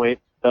that point,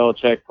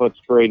 Belichick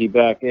puts Brady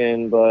back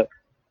in, but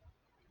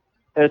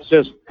it's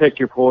just pick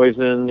your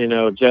poison.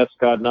 Jets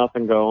got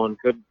nothing going.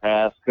 Couldn't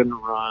pass,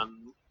 couldn't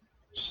run,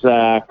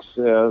 sacks.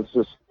 It's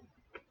just.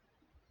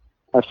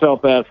 I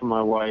felt bad for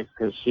my wife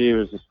because she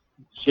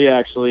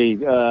actually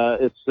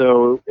is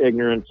so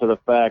ignorant to the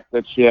fact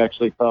that she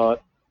actually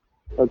thought,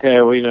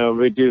 okay, well,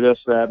 we do this,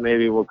 that,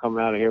 maybe we'll come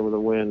out of here with a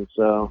win.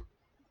 So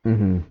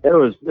it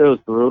was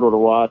brutal to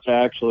watch.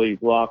 I actually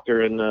locked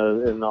her in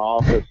the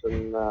office,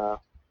 and I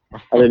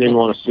didn't even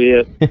want to see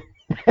it.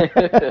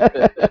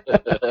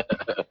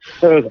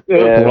 It was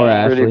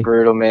pretty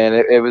brutal, man.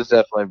 It was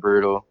definitely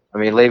brutal. I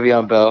mean,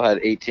 Le'Veon Bell had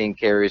 18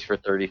 carries for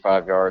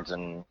 35 yards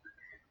and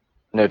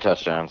no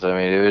touchdowns. I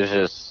mean, it was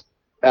just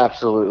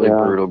absolutely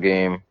brutal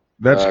game.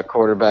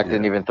 Quarterback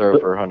didn't even throw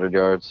for 100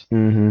 yards.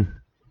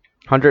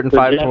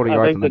 105 total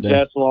yards. I think the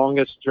Jets'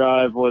 longest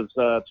drive was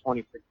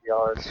 26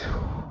 yards.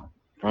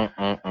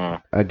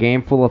 A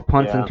game full of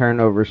punts and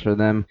turnovers for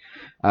them.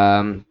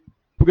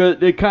 Because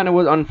it kind of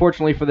was,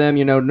 unfortunately for them,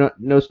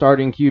 no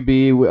starting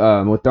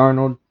QB with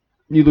Darnold.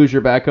 You lose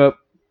your backup.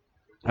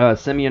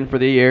 Simeon for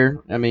the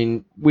year. I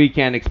mean, we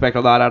can't expect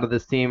a lot out of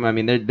this team. I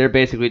mean, they're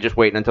basically just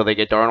waiting until they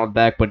get Darnold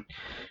back, but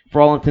for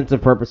all intents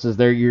and purposes,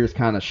 their year's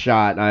kind of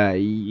shot.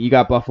 You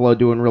got Buffalo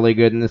doing really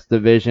good in this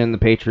division. The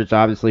Patriots,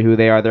 obviously, who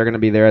they are, they're going to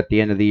be there at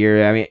the end of the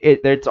year. I mean,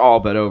 it's all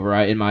but over,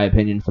 in my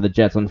opinion, for the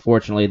Jets.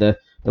 Unfortunately, the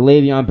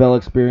Le'Veon Bell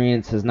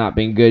experience has not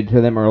been good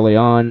to them early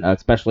on,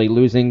 especially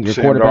losing your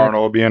Sam quarterback.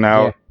 Darnold being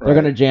out. Yeah, they're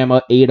going to jam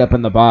 8 up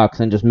in the box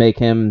and just make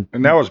him.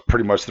 And that was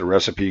pretty much the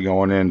recipe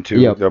going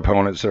into the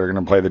opponents that are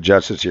going to play the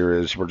Jets this year.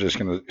 Is we're just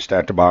going to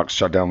stack the box,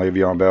 shut down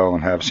Le'Veon Bell,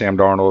 and have Sam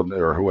Darnold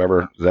or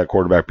whoever that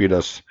quarterback beat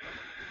us.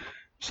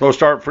 Slow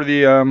start for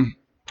the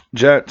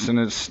Jets, and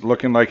it's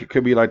looking like it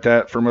could be like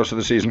that for most of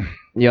the season.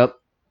 Yep,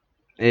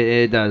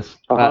 it does.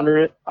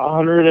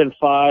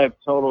 105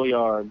 total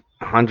yards.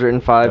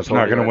 105. That's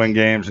not going to win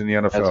games in the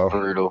NFL. That's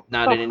brutal.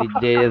 Not in any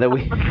data that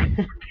we.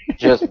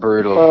 Just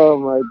brutal. Oh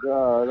my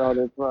God,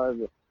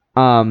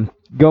 105.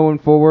 Going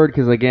forward,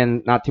 because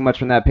again, not too much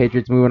from that.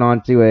 Patriots moving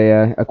on to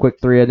a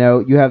quick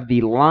 3-0. You have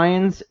the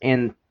Lions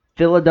and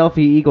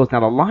Philadelphia Eagles.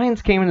 Now, the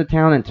Lions came into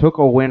town and took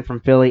a win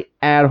from Philly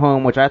at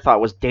home, which I thought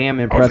was damn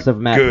impressive.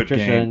 Matt Good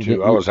Patricia game,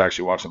 too. I was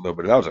actually watching a little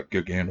bit. That was a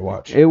good game to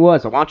watch. It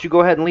was. So why don't you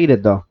go ahead and lead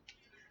it, though?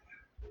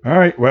 All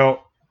right.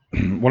 Well,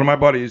 one of my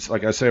buddies,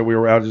 like I said, we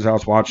were at his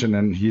house watching,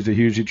 and he's a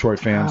huge Detroit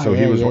fan. So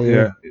he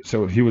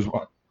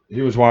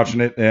was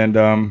watching it,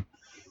 and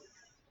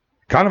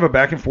kind of a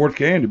back and forth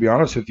game, to be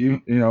honest with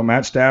you. You know,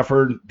 Matt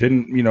Stafford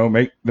didn't,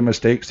 make the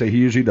mistakes that he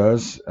usually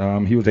does.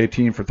 He was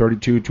 18 for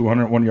 32,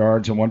 201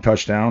 yards and 1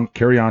 touchdown.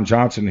 Kerryon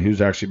Johnson,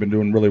 who's actually been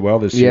doing really well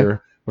this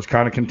year, was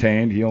kind of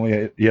contained. He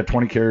had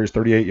 20 carries,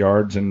 38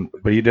 yards,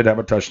 but he did have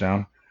a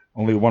touchdown,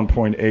 only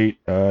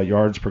 1.8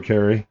 yards per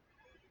carry.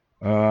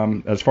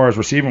 As far as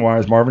receiving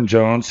wise, Marvin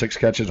Jones, 6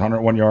 catches,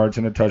 101 yards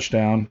and a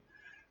touchdown.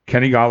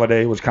 Kenny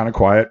Golladay was kind of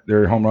quiet.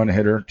 Their home run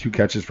hitter, 2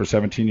 catches for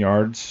 17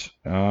 yards.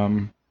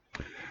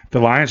 The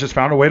Lions just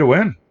found a way to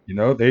win.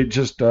 They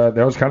just that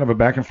was kind of a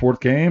back and forth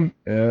game.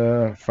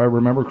 If I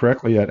remember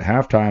correctly, at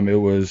halftime it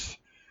was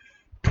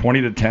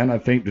 20-10. I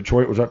think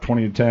Detroit was up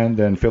 20-10.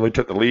 Then Philly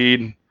took the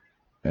lead,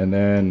 and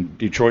then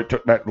Detroit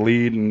took that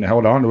lead and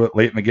held on to it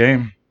late in the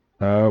game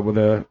with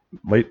a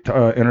late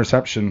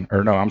interception.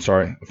 Or no, I'm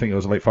sorry, I think it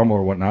was a late fumble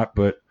or whatnot.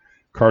 But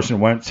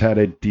Carson Wentz had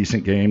a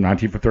decent game,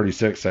 19 for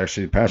 36.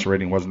 Actually, the passer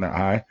rating wasn't that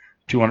high.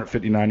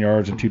 259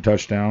 yards and 2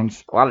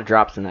 touchdowns. A lot of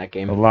drops in that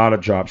game.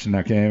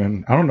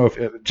 And I don't know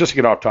just to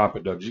get off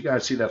topic, Doug, did you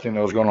guys see that thing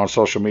that was going on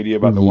social media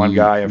about the one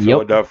guy in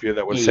Philadelphia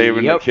that was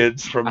saving the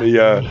kids from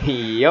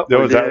the there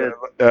was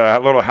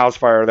that little house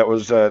fire that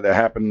was that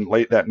happened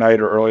late that night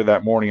or early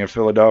that morning in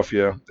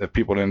Philadelphia. If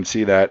people didn't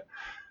see that,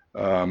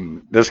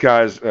 this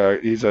guy's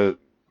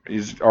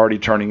he's already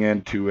turning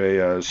into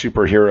a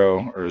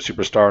superhero or a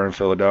superstar in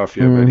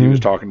Philadelphia. But he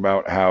was talking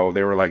about how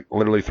they were like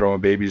literally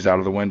throwing babies out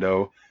of the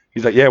window.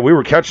 He's like, yeah, we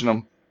were catching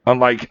them,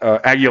 unlike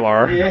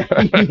Aguilar.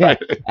 Yeah.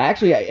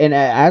 Actually, and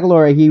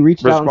Aguilar, he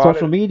reached out on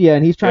social media,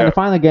 and he's trying to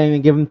find the game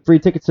and give him free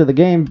tickets to the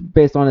game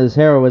based on his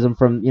heroism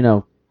from,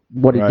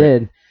 what he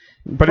did.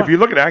 But if you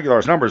look at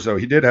Aguilar's numbers, though,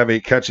 he did have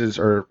 8 catches,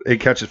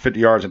 50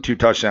 yards, and 2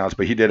 touchdowns,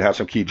 but he did have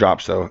some key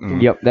drops, though.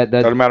 Yep. That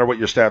doesn't matter what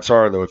your stats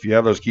are, though. If you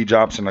have those key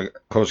drops in a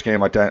close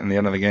game like that in the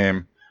end of the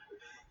game,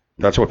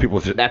 that's what people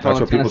see. That's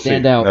what people see.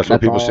 That's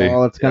what people see.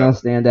 It's going to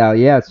stand out.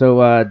 Yeah,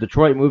 so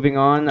Detroit moving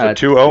on.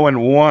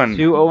 2-0-1.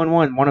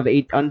 2-0-1, one of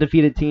 8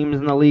 undefeated teams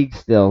in the league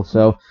still.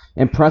 So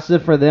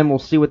impressive for them. We'll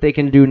see what they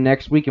can do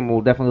next week, and we'll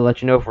definitely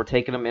let you know if we're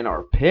taking them in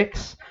our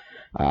picks.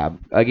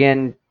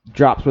 Again,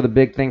 drops were the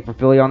big thing for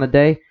Philly on the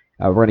day.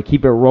 We're going to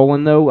keep it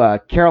rolling, though.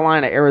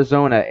 Carolina,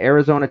 Arizona.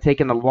 Arizona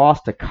taking the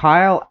loss to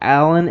Kyle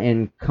Allen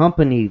and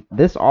company.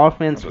 This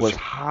offense was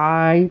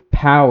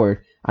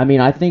high-powered. I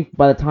mean, I think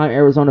by the time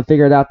Arizona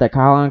figured out that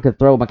Kyle Allen could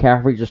throw,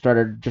 McCaffrey just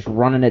started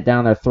running it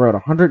down their throat.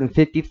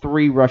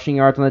 153 rushing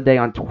yards on the day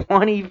on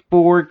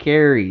 24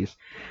 carries.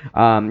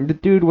 The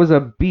dude was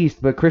a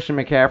beast, but Christian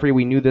McCaffrey,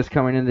 we knew this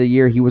coming into the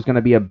year. He was going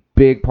to be a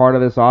big part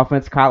of this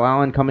offense. Kyle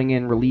Allen coming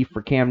in relief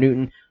for Cam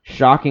Newton,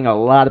 shocking a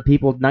lot of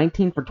people.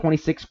 19 for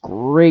 26,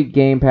 great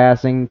game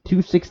passing.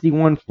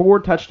 261, 4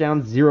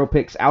 touchdowns, 0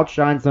 picks.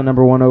 Outshines the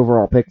number 1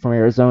 overall pick from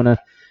Arizona.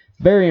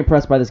 Very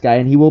impressed by this guy,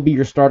 and he will be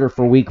your starter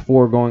for Week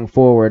 4 going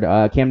forward.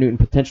 Cam Newton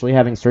potentially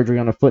having surgery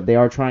on a foot. They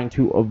are trying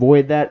to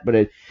avoid that, but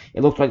it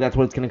looks like that's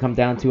what it's going to come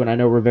down to, and I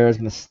know Rivera's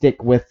going to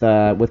stick with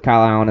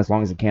Kyle Allen as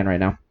long as he can right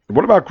now.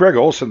 What about Greg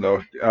Olsen,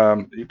 though?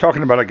 You're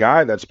talking about a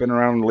guy that's been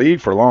around the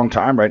league for a long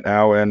time right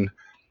now, and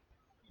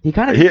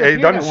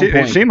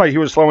it seemed like he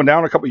was slowing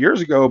down a couple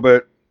years ago,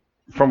 but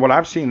from what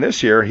I've seen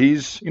this year,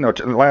 he's, in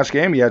the last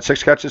game, he had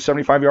 6 catches,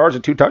 75 yards,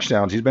 and 2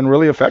 touchdowns. He's been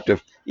really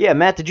effective. Yeah,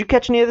 Matt, did you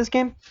catch any of this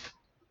game?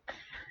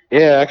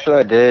 Yeah, actually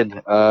I did.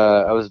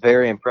 I was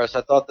very impressed.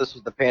 I thought this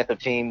was the Panther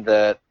team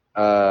that,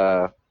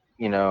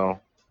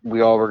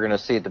 we all were going to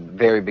see at the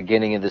very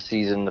beginning of the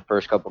season, the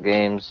first couple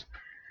games.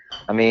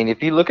 I mean,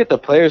 if you look at the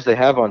players they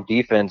have on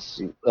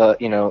defense, Luke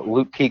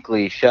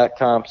Kuechly, Shaq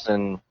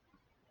Thompson,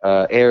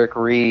 Eric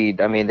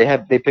Reed. I mean,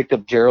 they picked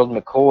up Gerald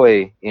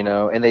McCoy,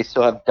 and they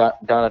still have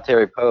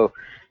Donatari Poe.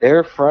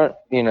 Their front,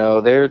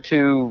 their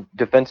two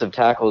defensive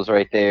tackles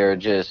right there,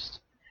 just,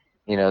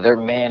 they're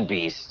man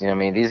beasts. I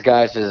mean, these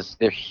guys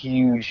they're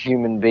huge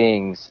human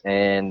beings,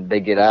 and they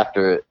get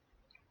after it.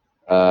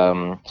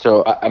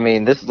 So I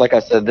mean, this, like I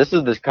said, this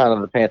is kind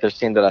of the Panthers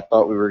team that I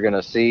thought we were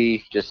gonna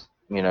see, just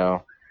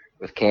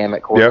with Cam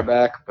at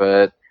quarterback.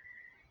 Yeah.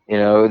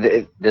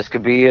 But this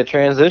could be a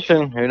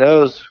transition. Who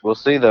knows? We'll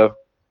see though.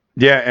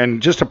 Yeah,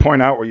 and just to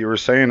point out what you were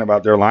saying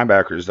about their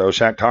linebackers, though,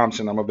 Shaq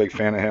Thompson, I'm a big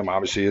fan of him,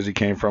 obviously, as he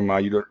came from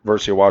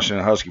University of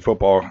Washington Husky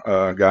football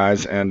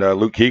guys, and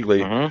Luke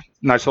Kuechly.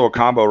 Nice little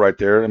combo right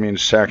there. I mean,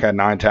 Shaq had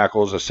 9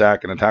 tackles, a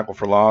sack, and a tackle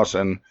for loss,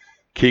 and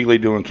Kuechly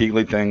doing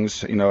Kuechly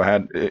things,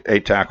 had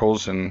 8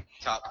 tackles. And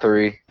top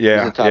 3.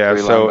 Yeah,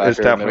 so it's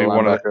definitely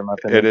one of the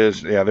 – it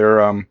is, yeah,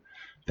 they're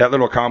that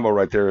little combo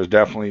right there is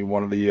definitely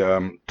one of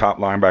the top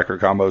linebacker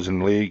combos in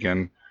the league,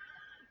 and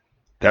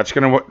they're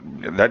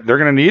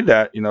gonna need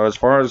that,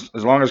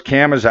 as long as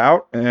Cam is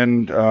out,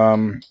 and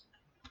that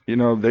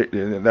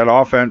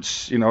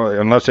offense,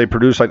 unless they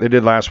produce like they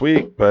did last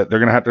week, but they're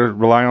gonna have to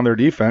rely on their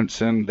defense,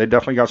 and they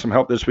definitely got some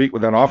help this week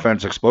with that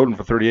offense exploding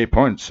for 38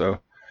 points. So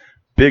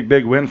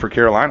big win for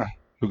Carolina,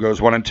 who goes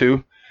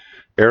 1-2.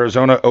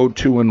 Arizona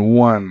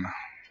 0-2-1.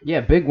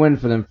 Yeah, big win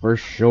for them for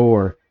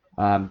sure.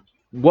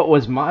 What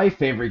was my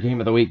favorite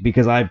game of the week,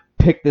 because I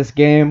picked this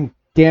game.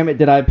 Damn it,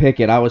 did I pick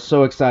it. I was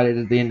so excited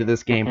at the end of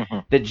this game.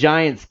 The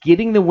Giants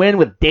getting the win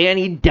with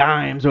Danny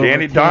Dimes over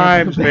Danny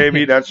Dimes,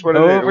 baby. That's what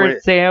it is. Over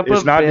Tampa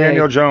It's not Bay.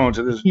 Daniel Jones.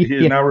 He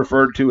is now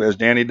referred to as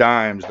Danny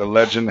Dimes. The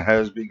legend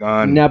has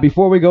begun. Now,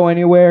 before we go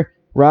anywhere,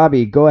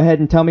 Robbie, go ahead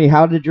and tell me,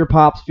 how did your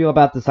pops feel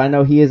about this? I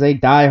know he is a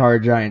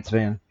diehard Giants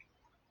fan.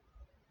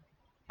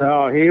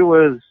 So he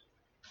was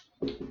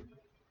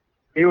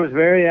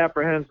very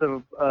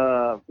apprehensive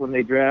when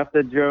they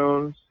drafted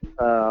Jones.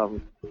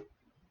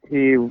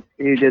 He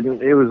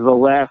didn't. It was the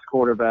last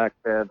quarterback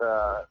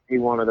that he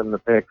wanted him to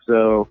pick.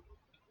 So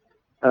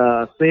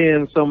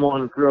seeing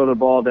someone throw the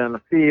ball down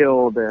the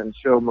field and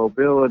show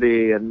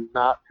mobility and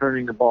not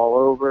turning the ball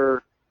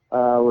over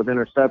with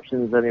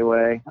interceptions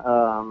anyway,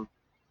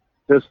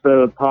 just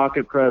the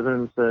pocket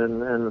presence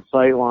and the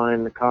sight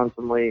line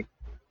constantly.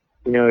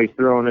 He's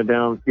throwing it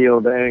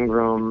downfield to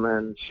Ingram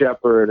and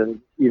Shepard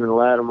and even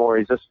Lattimore.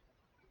 He's just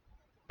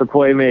the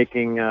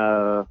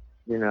playmaking.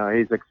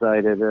 He's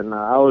excited, and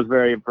I was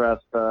very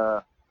impressed.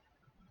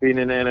 Being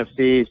in the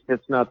NFC,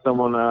 it's not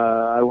someone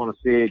I want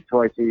to see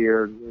twice a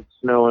year. It's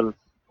knowing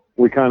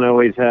we kind of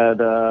always had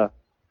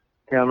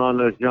count on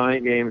those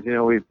Giant games.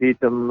 We've beat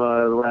them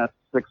the last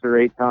 6 or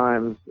 8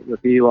 times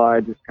with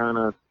Eli. Just kind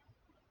of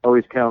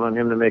always count on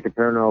him to make a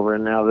turnover,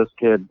 and now this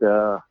kid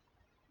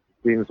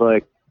seems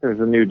like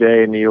there's a new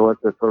day in New York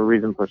for a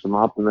reason for some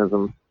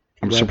optimism.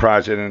 I'm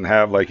surprised they didn't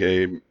have like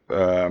a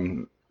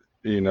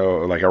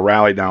like a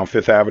rally down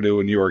Fifth Avenue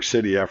in New York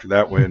City after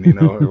that win,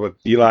 with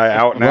Eli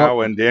out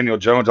now and Daniel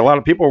Jones. A lot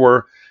of people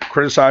were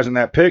criticizing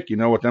that pick,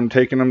 with them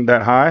taking him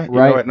that high,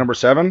 at number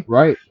 7.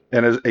 Right.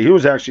 And he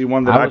was actually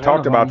one that I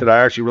talked about that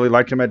I actually really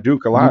liked him at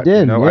Duke a lot. You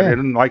did, I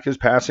didn't like his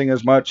passing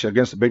as much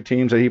against the big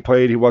teams that he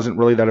played. He wasn't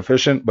really that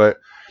efficient, but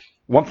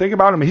one thing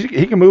about him,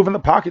 he can move in the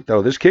pocket,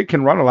 though. This kid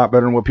can run a lot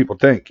better than what people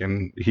think,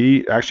 and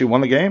he actually won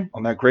the game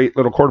on that great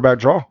little quarterback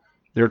draw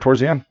there towards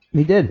the end.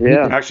 He did.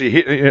 Yeah. Actually,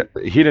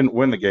 he didn't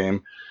win the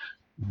game.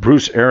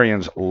 Bruce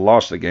Arians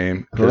lost the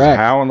game. Correct.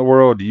 How in the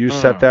world do you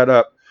set that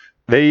up?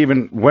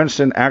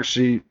 Winston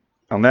actually,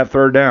 on that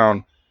third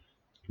down,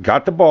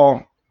 got the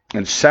ball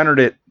and centered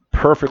it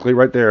perfectly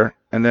right there,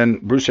 and then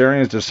Bruce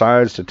Arians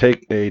decides to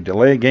take a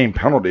delay game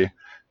penalty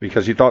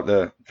because he thought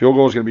the field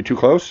goal was going to be too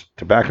close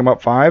to back him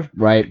up 5.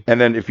 Right. And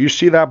then if you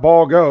see that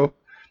ball go,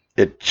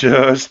 it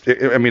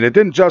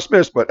didn't just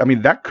miss, but,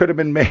 that could have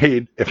been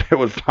made if it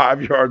was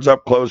 5 yards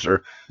up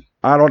closer.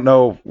 I don't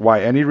know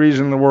why any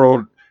reason in the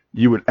world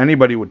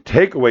anybody would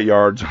take away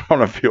yards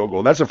on a field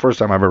goal. That's the first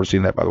time I've ever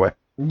seen that, by the way.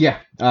 Yeah.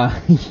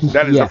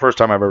 That is the first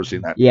time I've ever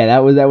seen that. Yeah, that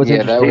was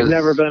interesting. He's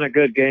never been a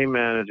good game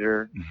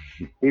manager.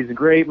 He's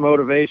great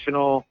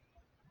motivational.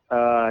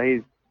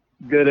 He's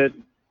good at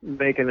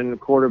making the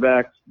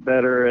quarterbacks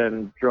better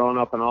and drawing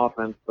up an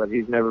offense, but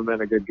he's never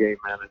been a good game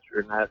manager,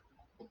 and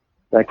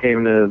that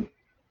came to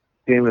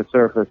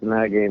surface in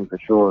that game for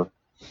sure.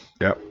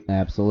 Yep.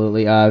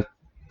 Absolutely.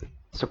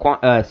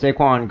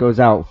 Saquon goes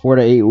out 4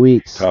 to 8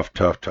 weeks.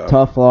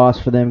 Tough loss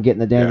for them getting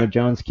the Daniel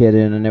Jones kid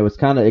in, and it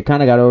kind of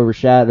got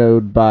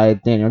overshadowed by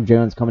Daniel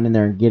Jones coming in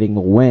there and getting the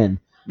win.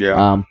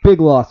 Yeah.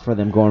 Big loss for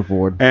them going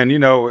forward. And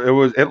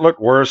it looked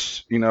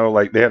worse.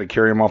 Like they had to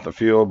carry him off the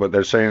field, but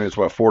they're saying it's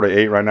 4 to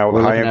 8 right now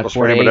with a high ankle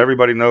sprain. But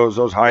everybody knows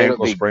those high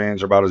ankle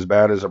sprains are about as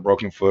bad as a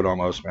broken foot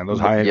almost, man. Those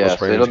high ankle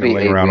sprains can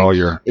linger around all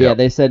year. Yeah,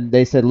 they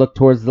said look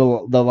towards the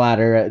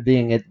latter,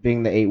 being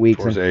the 8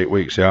 weeks. Towards the 8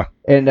 weeks, yeah.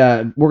 And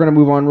we're going to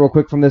move on real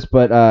quick from this,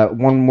 but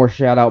one more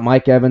shout out.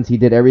 Mike Evans, he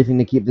did everything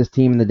to keep this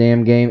team in the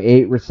damn game.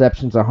 8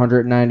 receptions,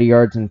 190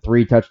 yards, and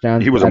 3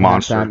 touchdowns. He was a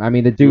monster.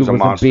 The dude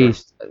was a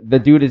beast. The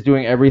dude is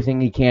doing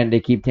everything he can to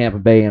keep Tampa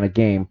Bay in a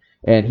game.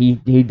 and he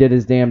did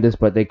his damnedest,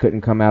 but they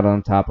couldn't come out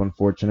on top,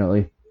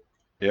 unfortunately.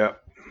 Yeah.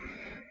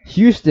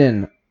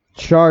 Houston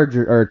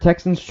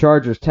Texans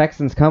Chargers.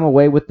 Texans come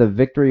away with the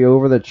victory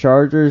over the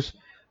Chargers.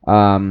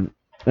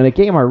 In a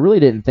game I really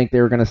didn't think they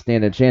were going to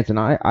stand a chance, and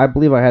I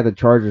believe I had the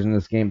Chargers in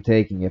this game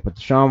taking it. But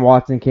Deshaun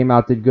Watson came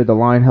out, did good. The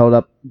line held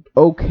up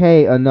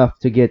okay enough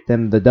to get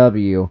them the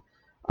W.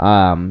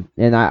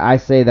 And I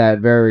say that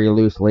very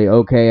loosely,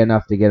 okay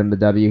enough to get him the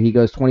W. He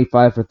goes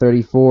 25 for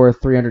 34,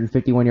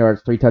 351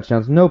 yards, 3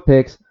 touchdowns, no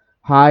picks.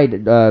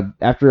 Hyde,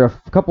 after a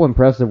couple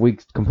impressive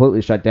weeks,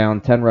 completely shut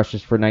down. 10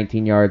 rushes for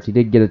 19 yards. He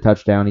did get a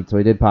touchdown, so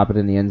he did pop it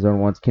in the end zone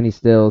once. Kenny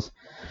Stills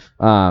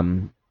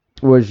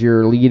was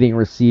your leading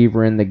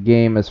receiver in the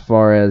game as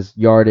far as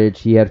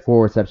yardage. He had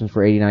 4 receptions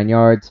for 89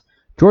 yards.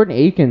 Jordan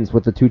Akins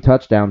with the 2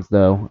 touchdowns,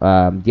 though.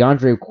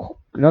 DeAndre,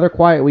 another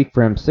quiet week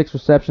for him. 6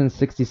 receptions,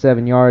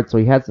 67 yards, so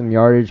he had some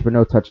yardage, but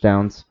no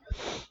touchdowns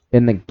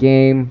in the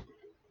game.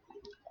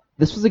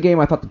 This was a game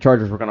I thought the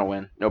Chargers were going to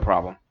win. No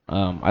problem.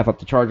 I thought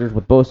the Chargers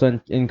with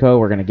Bosa and co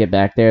were going to get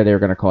back there. They were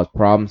going to cause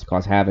problems,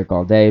 cause havoc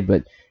all day,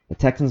 but the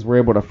Texans were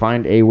able to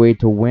find a way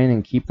to win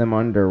and keep them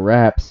under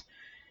wraps.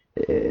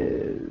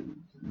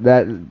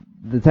 That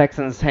the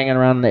Texans hanging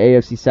around in the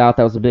AFC South,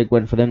 that was a big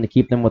win for them to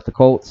keep them with the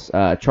Colts.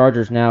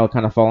 Chargers now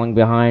kind of falling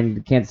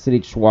behind. Kansas City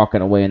just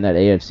walking away in that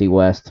AFC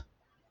West.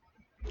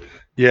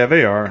 Yeah,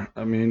 they are.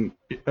 I mean,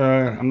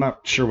 I'm not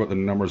sure what the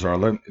numbers are.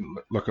 Let me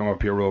look them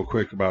up here real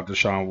quick about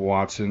Deshaun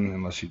Watson,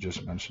 unless you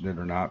just mentioned it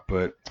or not.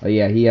 But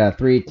yeah, he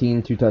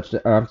 318, 2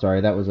 touchdowns. I'm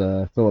sorry, that was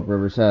Phillip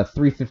Rivers.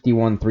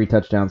 351, 3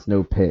 touchdowns,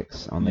 no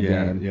picks on the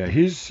game. Yeah,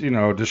 he's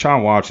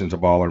Deshaun Watson's a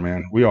baller,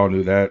 man. We all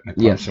knew that.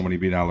 Yes. When he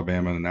beat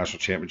Alabama in the national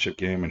championship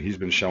game, and he's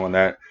been showing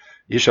that.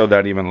 He showed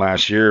that even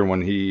last year when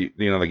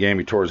the game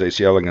he tore his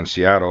ACL against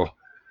Seattle.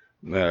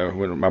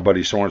 When my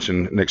buddy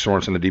Sorensen, Nick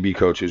Sorensen, the DB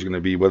coach, who's going to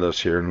be with us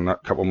here in a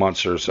couple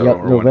months or so. Yep,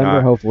 or November,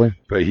 whatnot. hopefully.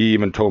 But he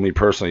even told me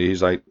personally,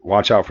 he's like,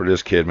 watch out for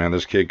this kid, man.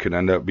 This kid could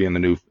end up being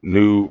the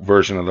new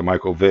version of the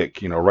Michael Vick,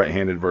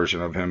 right-handed version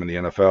of him in the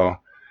NFL.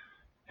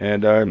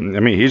 And,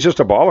 he's just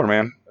a baller,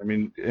 man.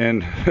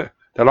 And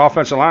that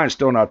offensive line is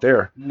still not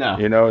there.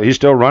 No. He's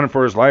still running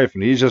for his life,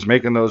 and he's just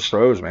making those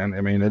throws,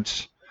 man.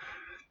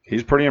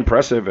 He's pretty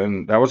impressive,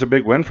 and that was a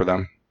big win for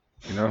them.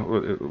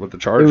 With the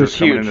Chargers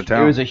coming into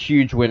town. It was a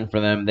huge win for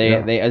them.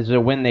 They as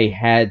a win they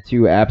had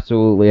to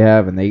absolutely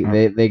have, and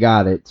they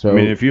got it. So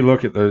if you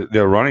look at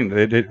the running,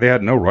 they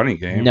had no running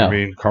game. No.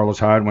 Carlos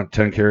Hyde went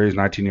 10 carries,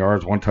 19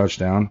 yards, 1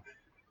 touchdown.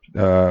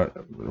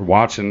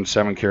 Watson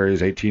 7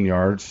 carries, 18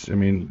 yards. They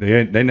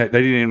didn't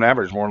even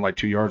average more than like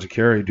 2 yards a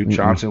carry. Duke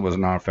Johnson was a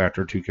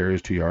non-factor, 2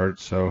 carries, 2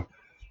 yards. So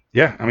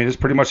yeah, it's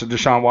pretty much a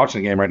Deshaun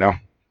Watson game right now.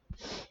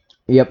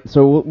 Yep.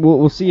 So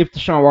we'll see if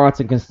Deshaun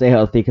Watson can stay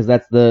healthy, because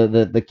that's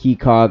the key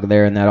cog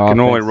there in that offense. You can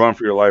only run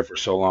for your life for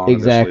so long.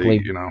 Exactly.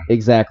 In this league,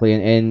 Exactly.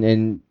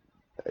 And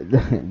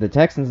the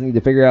Texans need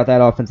to figure out that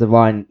offensive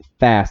line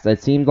fast.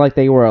 It seemed like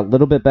they were a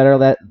little bit better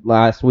that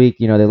last week.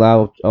 They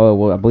allowed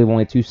I believe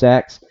only 2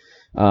 sacks.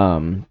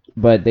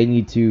 But they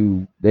need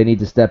to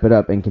step it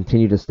up and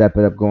continue to step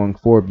it up going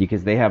forward,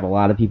 because they have a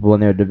lot of people in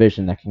their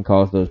division that can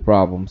cause those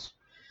problems.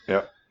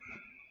 Yep.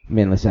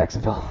 Mainly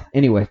Jacksonville.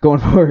 Anyway, going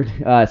forward,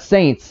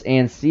 Saints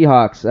and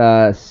Seahawks.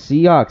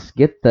 Seahawks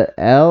get the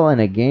L in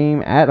a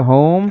game at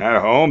home.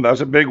 At home, that's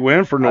a big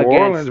win for New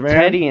Orleans, man.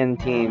 Teddy and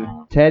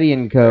team. Teddy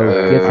and co.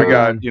 I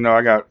got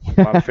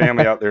a lot of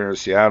family out there in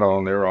Seattle,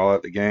 and they were all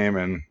at the game,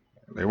 and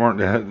they weren't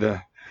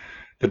the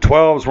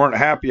 12s weren't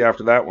happy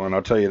after that one.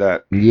 I'll tell you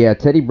that. Yeah,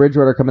 Teddy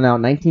Bridgewater coming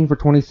out 19 for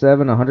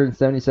 27,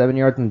 177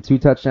 yards and 2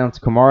 touchdowns.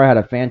 Kamara had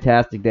a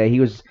fantastic day. He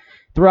was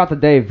throughout the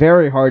day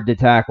very hard to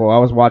tackle. I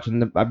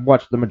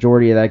watched the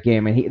majority of that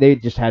game, and they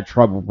just had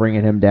trouble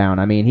bringing him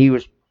down.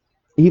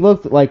 He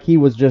looked like he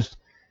was just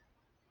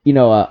I'm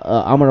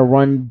gonna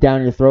run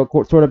down your throat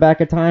sort of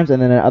back at times,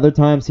 and then at other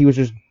times he was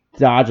just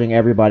dodging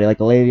everybody like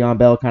the Le'Veon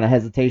Bell kind of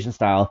hesitation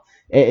style.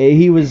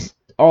 He was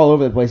all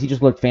over the place. He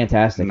just looked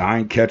fantastic.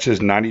 9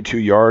 catches, 92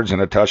 yards,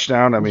 and a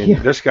touchdown.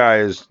 This guy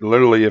is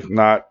literally, if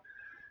not,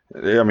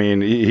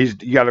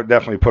 you got to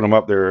definitely put him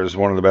up there as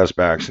one of the best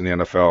backs in the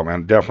NFL,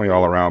 man. Definitely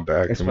all around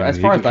back. As far as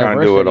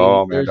diversity, do it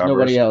all, man. There's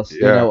nobody else.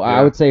 Yeah,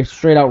 I would say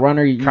straight out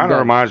runner. Kind of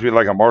reminds me of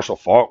like a Marshall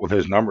Faulk with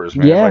his numbers,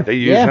 man. Yeah, like they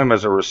use him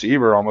as a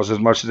receiver almost as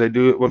much as they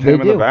do it with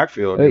him in the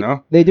backfield.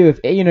 They do.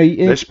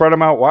 They spread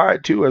him out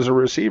wide too as a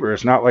receiver.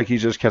 It's not like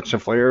he's just catching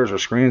flares or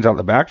screens out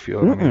the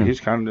backfield.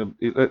 He's kind of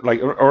like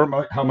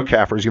or how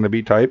McCaffrey's going to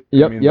be type.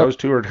 Yep, those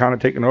two are kind of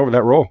taking over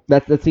that role.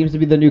 That seems to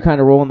be the new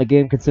kind of role in the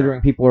game,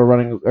 considering people are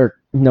running or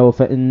no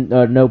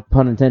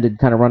pun intended,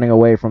 kind of running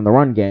away from the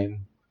run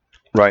game.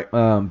 Right.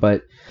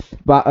 But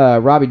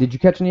Robbie, did you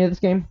catch any of this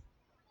game?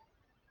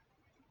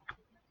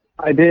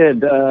 I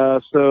did.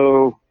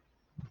 So,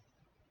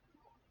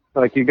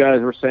 like you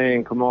guys were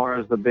saying,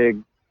 Kamara is the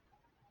big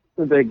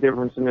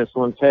difference in this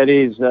one.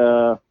 Teddy's 6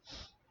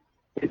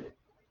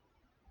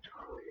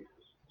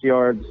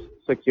 yards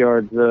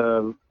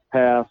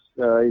pass.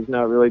 He's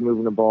not really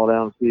moving the ball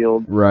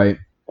downfield. Right.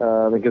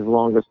 I think his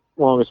longest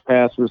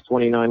pass was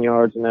 29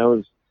 yards, and that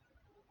was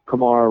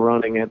Kamara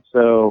running it.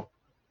 So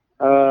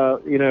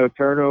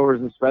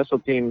turnovers and special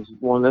teams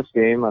won this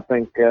game. I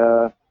think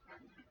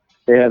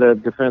they had a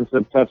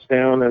defensive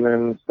touchdown and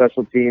then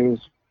special teams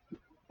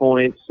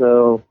points.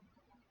 So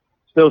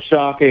still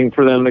shocking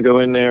for them to go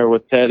in there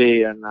with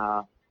Teddy and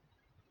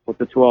with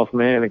the 12th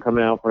man and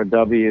coming out for a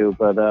W.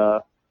 But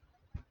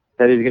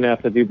Teddy's going to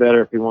have to do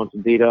better if he wants to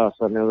beat us.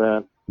 I know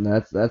that.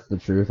 That's the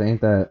truth,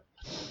 ain't that?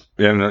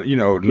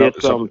 And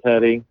Get some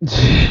Teddy.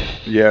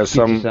 Yeah,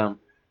 Some.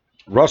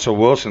 Russell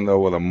Wilson though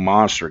with a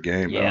monster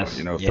game. Yes,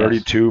 though. yes.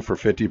 32 for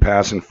 50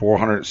 passing,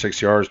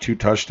 406 yards, 2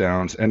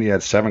 touchdowns, and he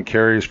had 7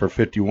 carries for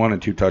 51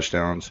 and 2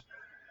 touchdowns.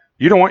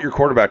 You don't want your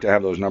quarterback to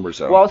have those numbers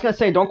though. Well, I was gonna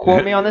say, don't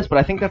quote me on this, but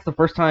I think that's the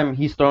first time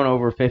he's thrown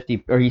over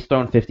 50, or he's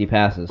thrown 50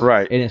 passes,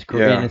 Right. in his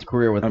career. Yeah. In his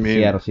career with I the mean,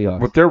 Seattle Seahawks.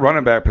 With their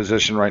running back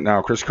position right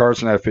now, Chris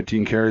Carson had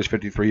 15 carries,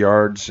 53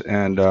 yards,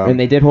 and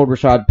they did hold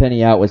Rashad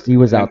Penny out. He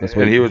was out this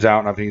week. And he was out,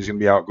 and I think he's going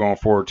to be out going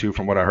forward too,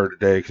 from what I heard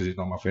today, because he's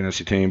on my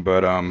fantasy team,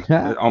 but on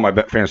my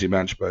fantasy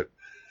bench. But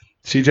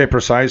C.J.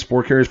 Precise,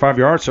 4 carries, 5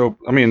 yards. So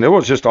I mean, it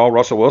was just all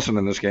Russell Wilson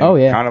in this game. Oh,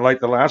 yeah. Kind of like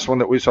the last one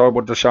that we saw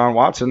with Deshaun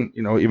Watson.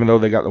 Even though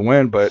they got the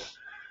win, but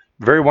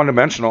very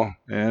one-dimensional,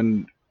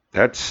 and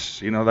that's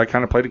that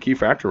kind of played a key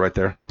factor right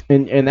there.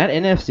 And that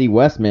NFC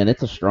West, man,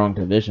 it's a strong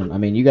division. I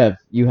mean,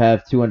 you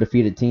have 2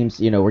 undefeated teams.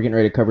 We're getting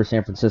ready to cover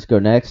San Francisco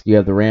next. You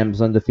have the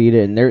Rams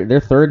undefeated, and they're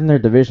third in their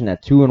division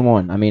at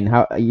 2-1. I mean,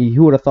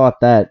 who would have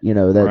thought that?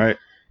 Right.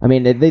 I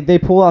mean, they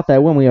pull out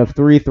that win. We have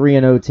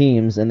 3-3-0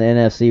 teams in the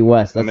NFC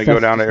West. And they go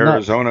down to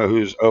Arizona,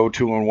 who's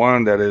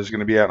 0-2-1, that is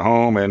going to be at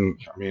home. And,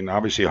 I mean,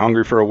 obviously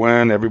hungry for a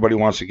win. Everybody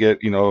wants to get,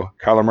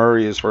 Kyler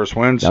Murray his first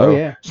win. So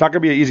It's not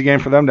going to be an easy game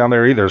for them down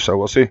there either. So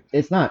we'll see.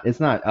 It's not.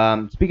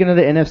 Speaking of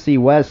the NFC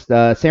West,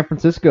 San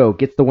Francisco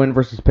gets the win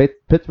versus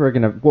Pittsburgh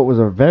in what was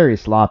a very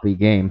sloppy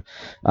game.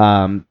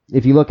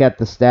 If you look at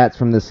the stats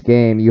from this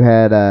game, you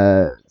had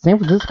San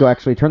Francisco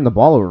actually turned the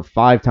ball over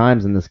 5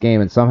 times in this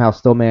game and somehow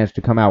still managed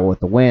to come out with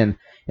the win.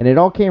 And it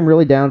all came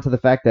really down to the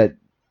fact that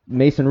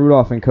Mason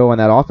Rudolph and co. on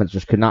that offense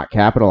just could not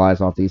capitalize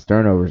off these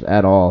turnovers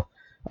at all.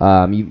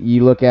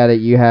 You look at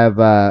it, you have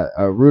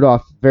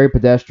Rudolph, very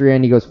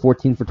pedestrian. He goes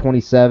 14 for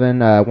 27,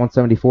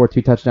 174,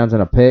 2 touchdowns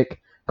and a pick.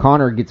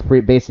 Connor gets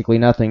basically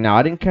nothing. Now,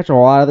 I didn't catch a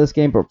lot of this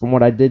game, but from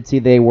what I did see,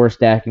 they were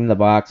stacking the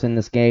box in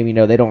this game.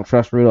 They don't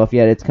trust Rudolph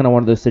yet. It's kind of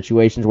one of those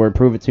situations where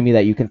prove it to me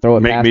that you can throw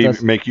it past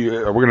us.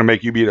 We're going to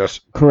make you beat us.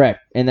 Correct,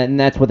 and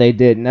that's what they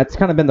did, and that's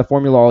kind of been the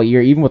formula all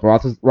year, even with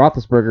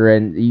Roethlisberger,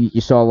 and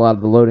you saw a lot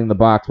of the loading the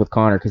box with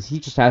Connor because he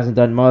just hasn't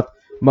done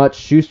much.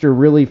 Schuster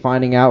really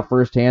finding out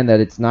firsthand that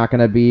it's not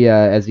going to be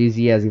as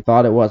easy as he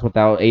thought it was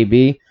without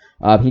AB.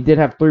 He did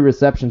have 3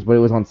 receptions, but it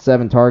was on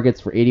 7 targets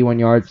for 81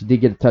 yards. He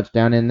did get a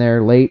touchdown in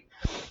there late.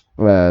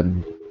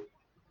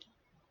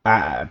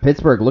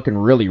 Pittsburgh looking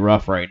really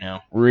rough right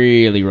now.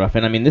 Really rough.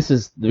 And, I mean, this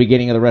is the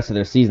beginning of the rest of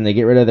their season. They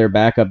get rid of their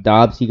backup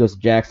Dobbs. He goes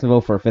to Jacksonville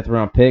for a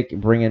 5th-round pick,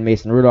 bring in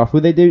Mason Rudolph, who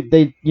they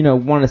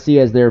want to see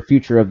as their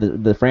future of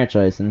the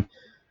franchise. And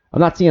I'm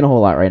not seeing a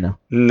whole lot right now.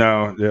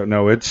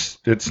 No, it's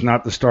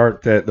not the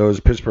start that those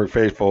Pittsburgh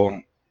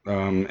faithful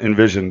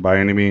envisioned by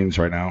any means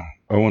right now.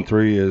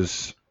 0-3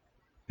 is...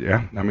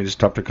 Yeah, I mean, it's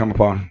tough to come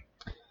upon.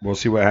 We'll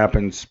see what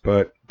happens,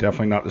 but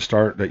definitely not the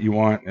start that you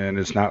want, and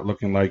it's not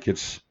looking like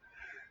it's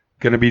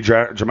going to be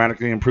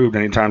dramatically improved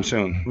anytime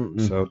soon.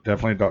 Mm-mm. So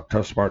definitely a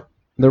tough start.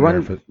 The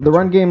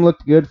run game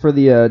looked good for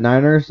the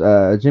Niners.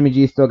 Jimmy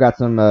G still got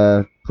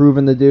some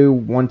proving to do.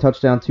 1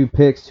 touchdown, 2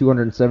 picks,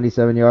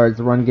 277 yards.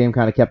 The run game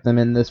kind of kept them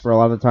in this for a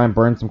lot of the time,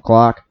 burned some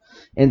clock,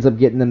 ends up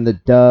getting them the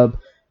dub.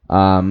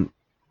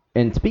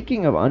 And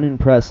speaking of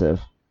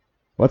unimpressive,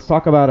 let's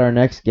talk about our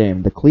next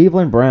game. The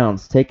Cleveland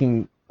Browns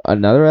taking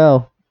another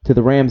L to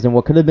the Rams in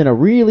what could have been a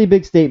really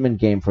big statement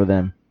game for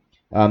them.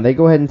 They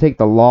go ahead and take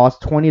the loss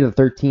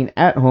 20-13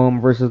 at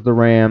home versus the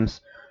Rams.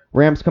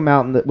 Rams come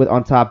out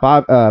on top.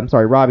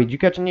 Robbie, did you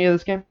catch any of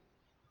this game?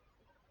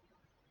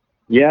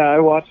 Yeah, I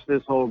watched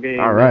this whole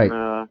game. All right.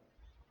 And,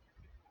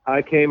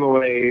 I came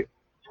away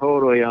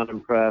totally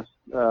unimpressed.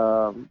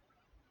 The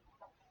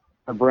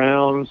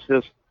Browns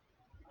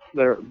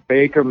they're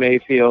Baker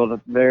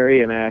Mayfield,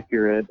 very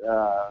inaccurate.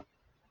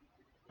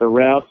 The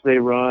routes they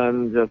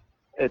run,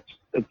 it's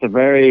a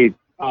very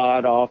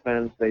odd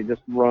offense. They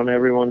just run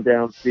everyone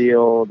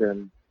downfield,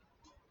 and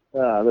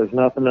there's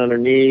nothing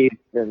underneath,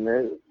 and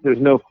there's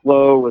no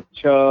flow with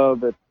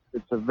Chubb.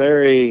 It's a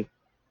very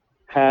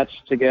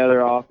patched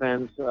together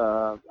offense.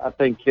 I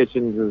think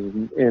Kitchens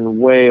is in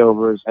way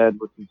over his head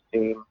with his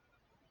team.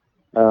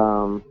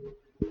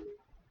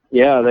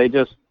 They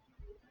just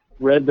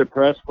read the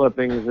press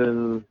clippings,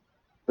 and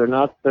they're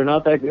not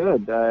that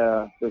good.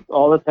 There's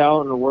all the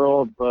talent in the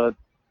world, but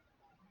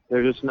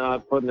they're just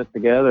not putting it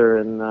together.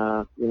 And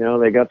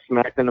they got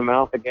smacked in the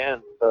mouth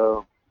again.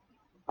 So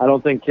I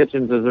don't think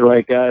Kitchens is the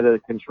right guy to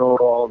control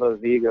all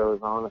those egos.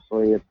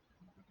 Honestly, it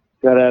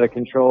got out of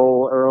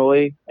control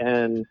early,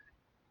 and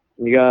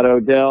you got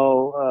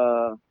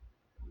Odell.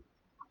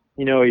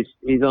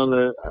 He's on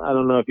the. I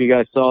don't know if you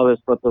guys saw this,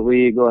 but the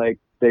league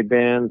they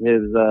banned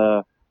his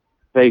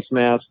face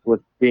mask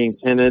with being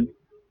tinted.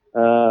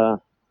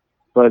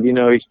 but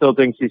he still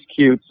thinks he's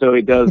cute, so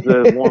he does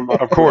the warm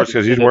up. Of course,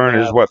 because he's wearing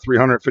his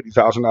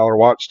 $350,000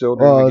 watch still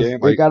during the game. I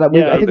think we've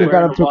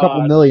got up to a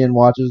couple million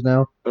watches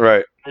now.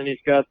 Right. And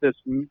he's got this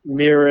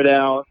mirrored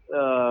out,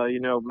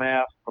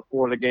 mask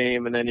before the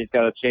game, and then he's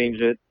got to change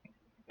it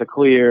to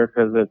clear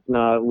because it's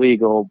not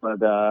legal. But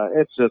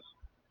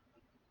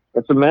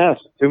it's a mess.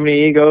 Too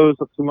many egos,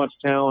 too much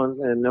talent,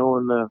 and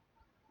knowing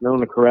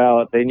to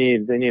corral it. They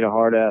need a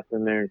hard ass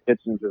in there. And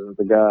Kitchens is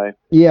the guy.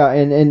 Yeah,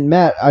 and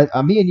Matt,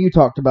 me and you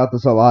talked about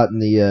this a lot in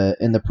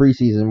the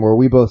preseason, where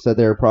we both said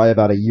they were probably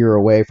about a year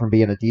away from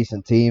being a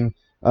decent team.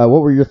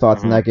 What were your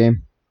thoughts in that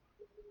game?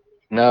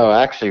 No,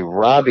 actually,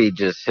 Robbie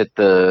just hit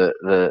the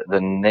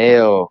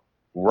nail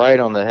right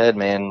on the head,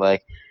 man.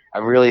 Like, I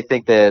really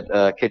think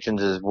that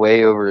Kitchens is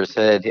way over his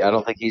head. I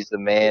don't think he's the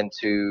man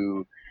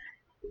to.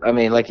 I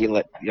mean, like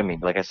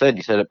I said,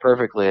 you said it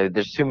perfectly.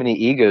 There's too many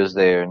egos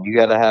there, and you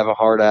got to have a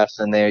hard ass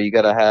in there. You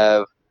got to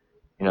have,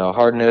 a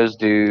hard-nosed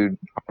dude,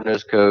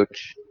 hard-nosed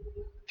coach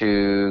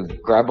to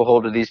grab a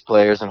hold of these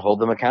players and hold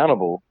them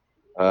accountable.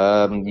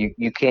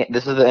 You can't.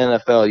 This is the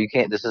NFL. You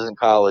can't. This isn't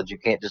college. You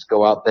can't just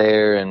go out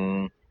there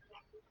and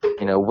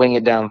wing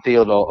it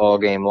downfield all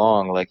game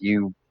long. Like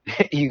you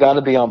got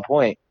to be on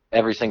point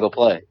every single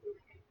play.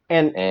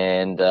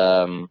 And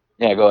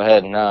yeah, go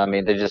ahead. No, I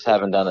mean they just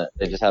haven't done it.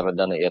 They just haven't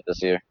done it yet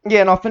this year.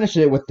 Yeah, and I'll finish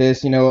it with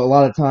this. A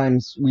lot of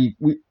times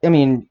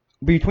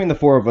between the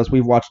four of us,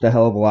 we've watched a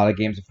hell of a lot of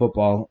games of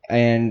football,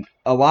 and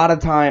a lot of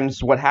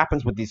times what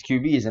happens with these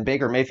QBs, and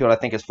Baker Mayfield I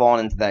think has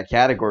fallen into that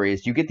category,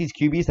 is you get these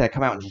QBs that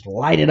come out and just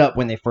light it up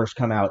when they first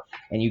come out,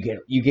 and you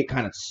get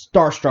kind of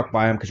starstruck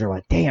by them because you're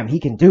like, damn, he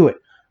can do it.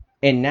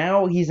 And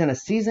now he's in a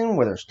season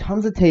where there's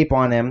tons of tape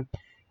on him.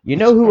 You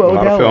know who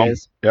Odell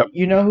is. Yep.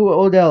 You know who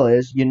Odell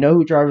is. You know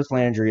who Jarvis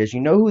Landry is. You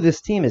know who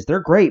this team is. They're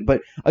great. But,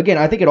 again,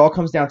 I think it all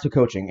comes down to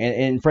coaching.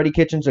 And Freddie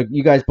Kitchens,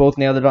 you guys both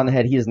nailed it on the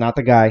head. He is not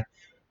the guy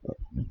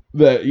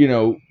that,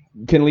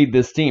 can lead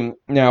this team.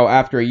 Now,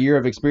 after a year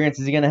of experience,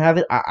 is he going to have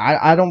it?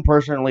 I don't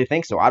personally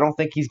think so. I don't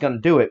think he's going to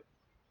do it.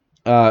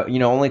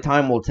 Only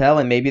time will tell,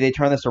 and maybe they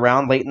turn this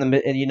around late in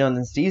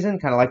the season,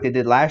 kind of like they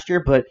did last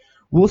year. But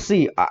we'll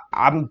see.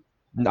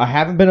 I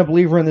haven't been a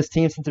believer in this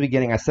team since the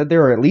beginning. I said they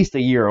were at least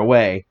a year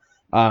away.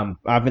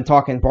 I've been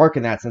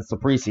barking that since the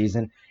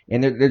preseason,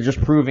 and they're just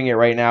proving it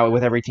right now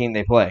with every team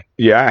they play.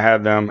 Yeah, I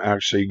had them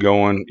actually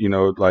going,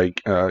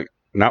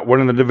 not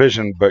winning the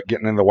division, but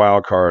getting in the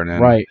wild card. And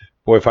right.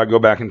 Boy, if I go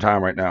back in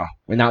time right now.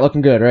 We're not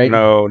looking good, right?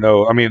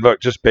 No. I mean,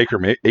 look, just Baker,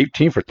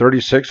 18 for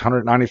 36,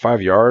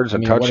 195 yards, a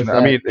touchdown.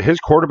 I mean,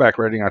 his quarterback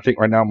rating, I think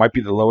right now might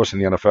be the lowest in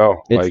the NFL.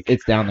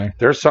 It's down there.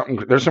 There's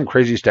some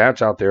crazy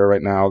stats out there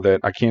right now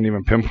that I can't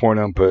even pinpoint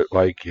them, but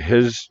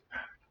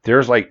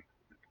there's like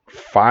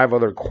 5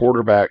 other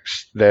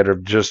quarterbacks that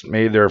have just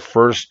made their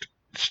first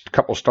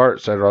couple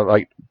starts that are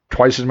like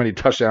twice as many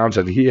touchdowns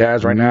as he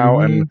has right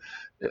now, and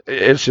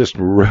it's just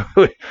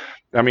really.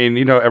 I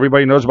mean,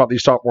 everybody knows about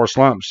these sophomore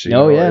slumps.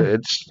 Yeah,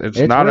 it's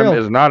not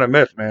a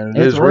myth, man.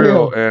 It is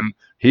real, and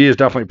he is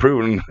definitely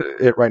proving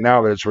it right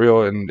now that it's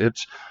real, and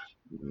it's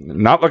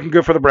not looking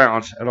good for the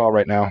Browns at all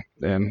right now.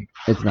 And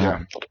it's not.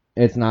 Yeah.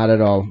 It's not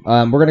at all.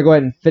 We're gonna go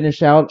ahead and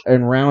finish out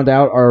and round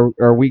out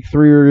our Week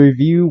 3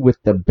 review with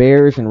the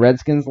Bears and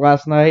Redskins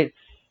last night.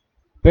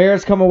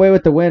 Bears come away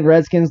with the win.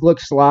 Redskins look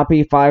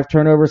sloppy. 5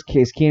 turnovers.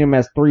 Case Keenum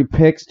has 3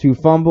 picks, 2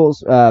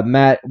 fumbles.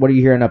 Matt, what are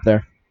you hearing up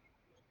there?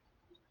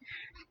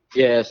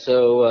 Yeah,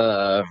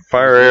 so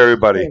fire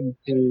everybody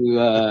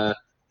to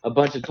a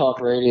bunch of talk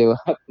radio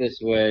up this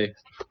way,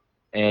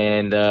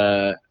 and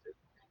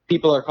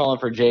people are calling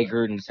for Jay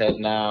Gruden's head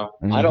now.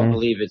 Mm-hmm. I don't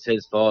believe it's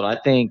his fault. I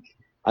think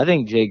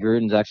Jay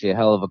Gruden's actually a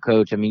hell of a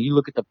coach. I mean, you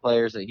look at the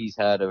players that he's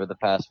had over the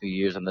past few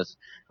years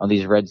on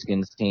these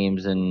Redskins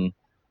teams, and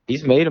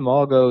he's made them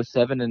all go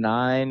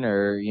 7-9,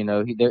 or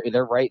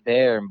they're right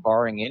there, and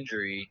barring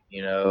injury,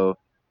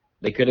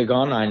 they could have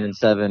gone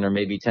 9-7 or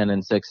maybe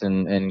 10-6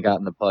 and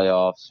gotten the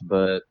playoffs.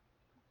 But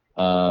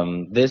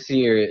this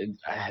year,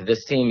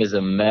 this team is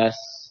a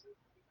mess.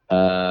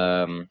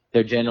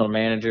 Their general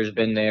manager's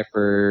been there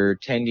for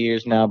 10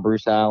 years now,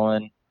 Bruce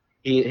Allen.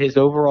 His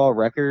overall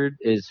record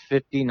is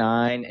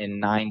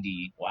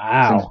 59-90.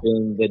 Wow. Since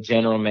being the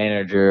general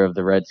manager of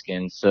the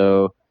Redskins.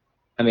 So,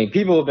 I mean,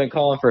 people have been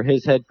calling for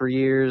his head for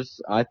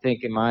years. I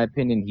think, in my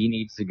opinion, he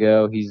needs to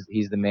go.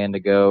 He's the man to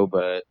go,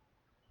 but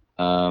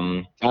I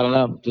don't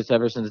know. Just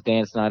ever since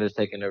Dan Snyder's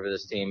taken over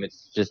this team,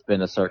 it's just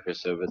been a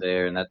circus over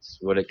there, and that's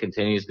what it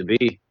continues to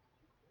be.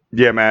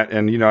 Yeah, Matt,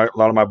 and a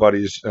lot of my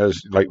buddies,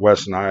 as like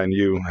Wes and I and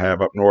you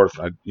have up north,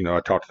 I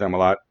talk to them a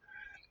lot,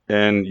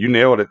 and you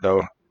nailed it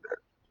though.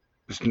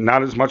 It's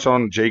not as much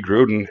on Jay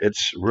Gruden;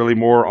 it's really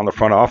more on the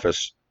front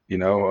office.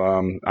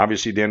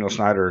 Obviously Daniel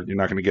Snyder, you're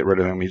not going to get rid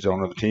of him; he's the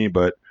owner of the team.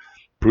 But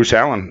Bruce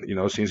Allen,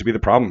 seems to be the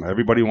problem.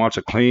 Everybody wants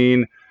a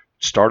clean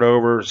start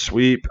over,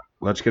 sweep.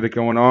 Let's get it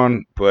going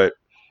on. But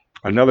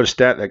another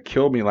stat that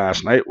killed me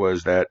last night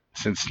was that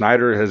since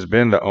Snyder has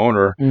been the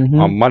owner,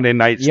 on Monday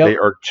nights they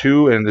are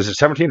 2, and this is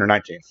 17 or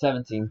 19?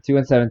 17,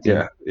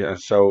 2-17. Yeah.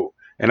 So,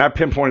 And I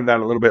pinpointed that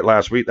a little bit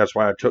last week. That's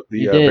why I took the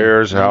You did.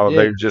 Bears. You How did.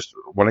 they just,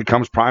 when it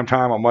comes prime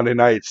time on Monday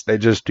nights, they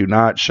just do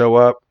not show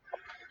up.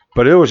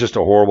 But it was just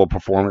a horrible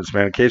performance,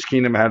 man. Case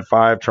Keenum had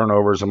 5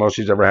 turnovers, the most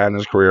he's ever had in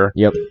his career.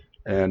 Yep.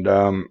 And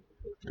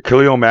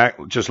Khalil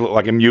Mack just looked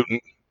like a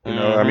mutant. You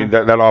know, I mean,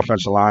 that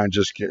offensive line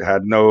just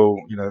had no,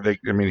 you know,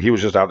 he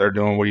was just out there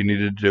doing what he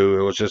needed to do.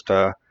 It was just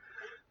the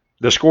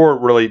score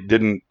really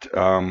didn't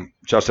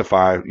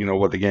justify, you know,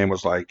 what the game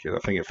was like. I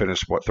think it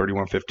finished,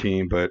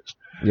 31-15, but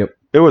Yep.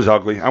 it was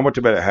ugly. I went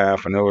to bed at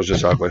half, and it was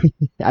just ugly.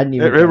 I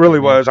didn't It even really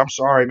was. I'm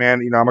sorry,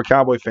 man. You know, I'm a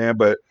Cowboy fan,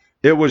 but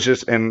it was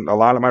just, and a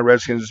lot of my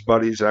Redskins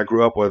buddies that I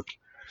grew up with,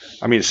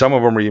 I mean, some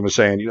of them were even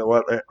saying, you know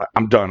what,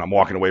 I'm done. I'm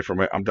walking away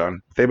from it. I'm done.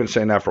 They've been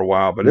saying that for a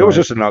while, but it was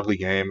just an ugly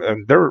game,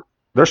 and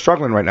they're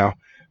struggling right now.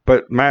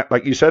 But Matt,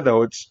 like you said,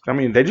 though,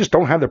 they just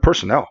don't have the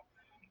personnel.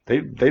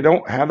 They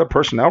don't have the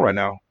personnel right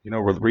now. You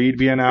know, with Reed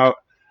being out,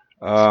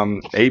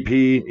 AP,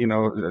 you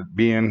know,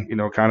 being, you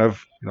know, kind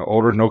of, you know,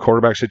 older, no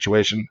quarterback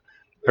situation.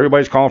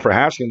 Everybody's calling for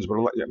Haskins, but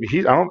I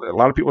mean, a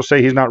lot of people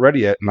say he's not ready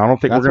yet, and I don't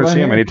think we're going to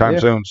see him anytime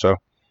soon. So,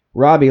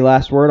 Robbie,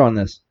 last word on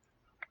this.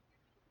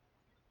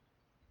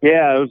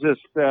 Yeah, it was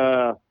just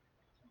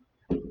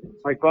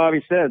like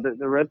Bobby said,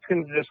 the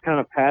Redskins are just kind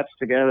of patched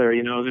together.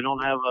 You know, they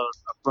don't have a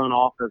front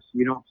office.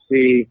 You don't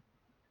see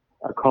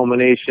a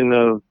culmination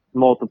of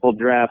multiple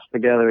drafts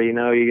together. You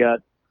know, you got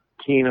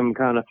Keenum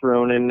kind of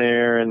thrown in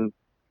there and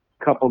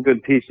a couple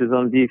good pieces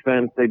on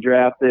defense they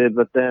drafted,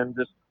 but then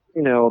just,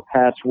 you know, a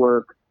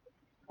patchwork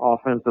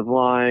offensive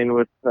line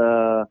with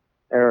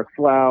Eric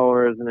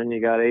Flowers, and then you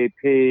got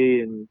AP,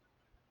 and,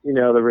 you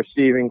know, the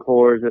receiving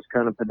core is just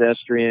kind of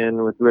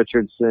pedestrian with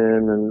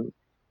Richardson, and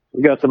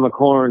you got the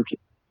McLaurin.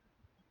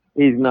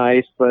 He's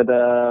nice, but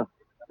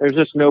there's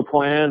just no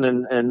plan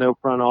and no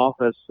front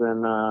office,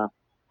 and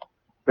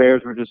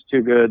Bears were just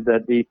too good,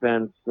 that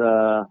defense.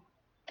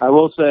 I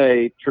will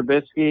say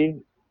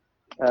Trubisky,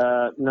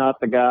 not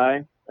the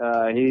guy.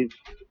 He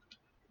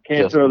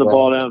can't Just throw the the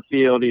ball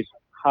downfield. He's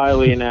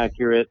highly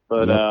inaccurate,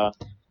 but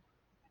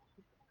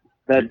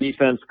that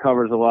defense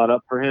covers a lot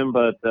up for him.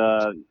 But,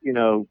 you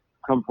know,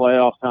 come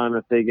playoff time,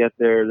 if they get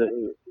there,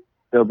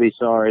 they'll be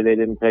sorry they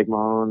didn't take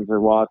Mahomes or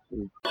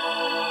Watson.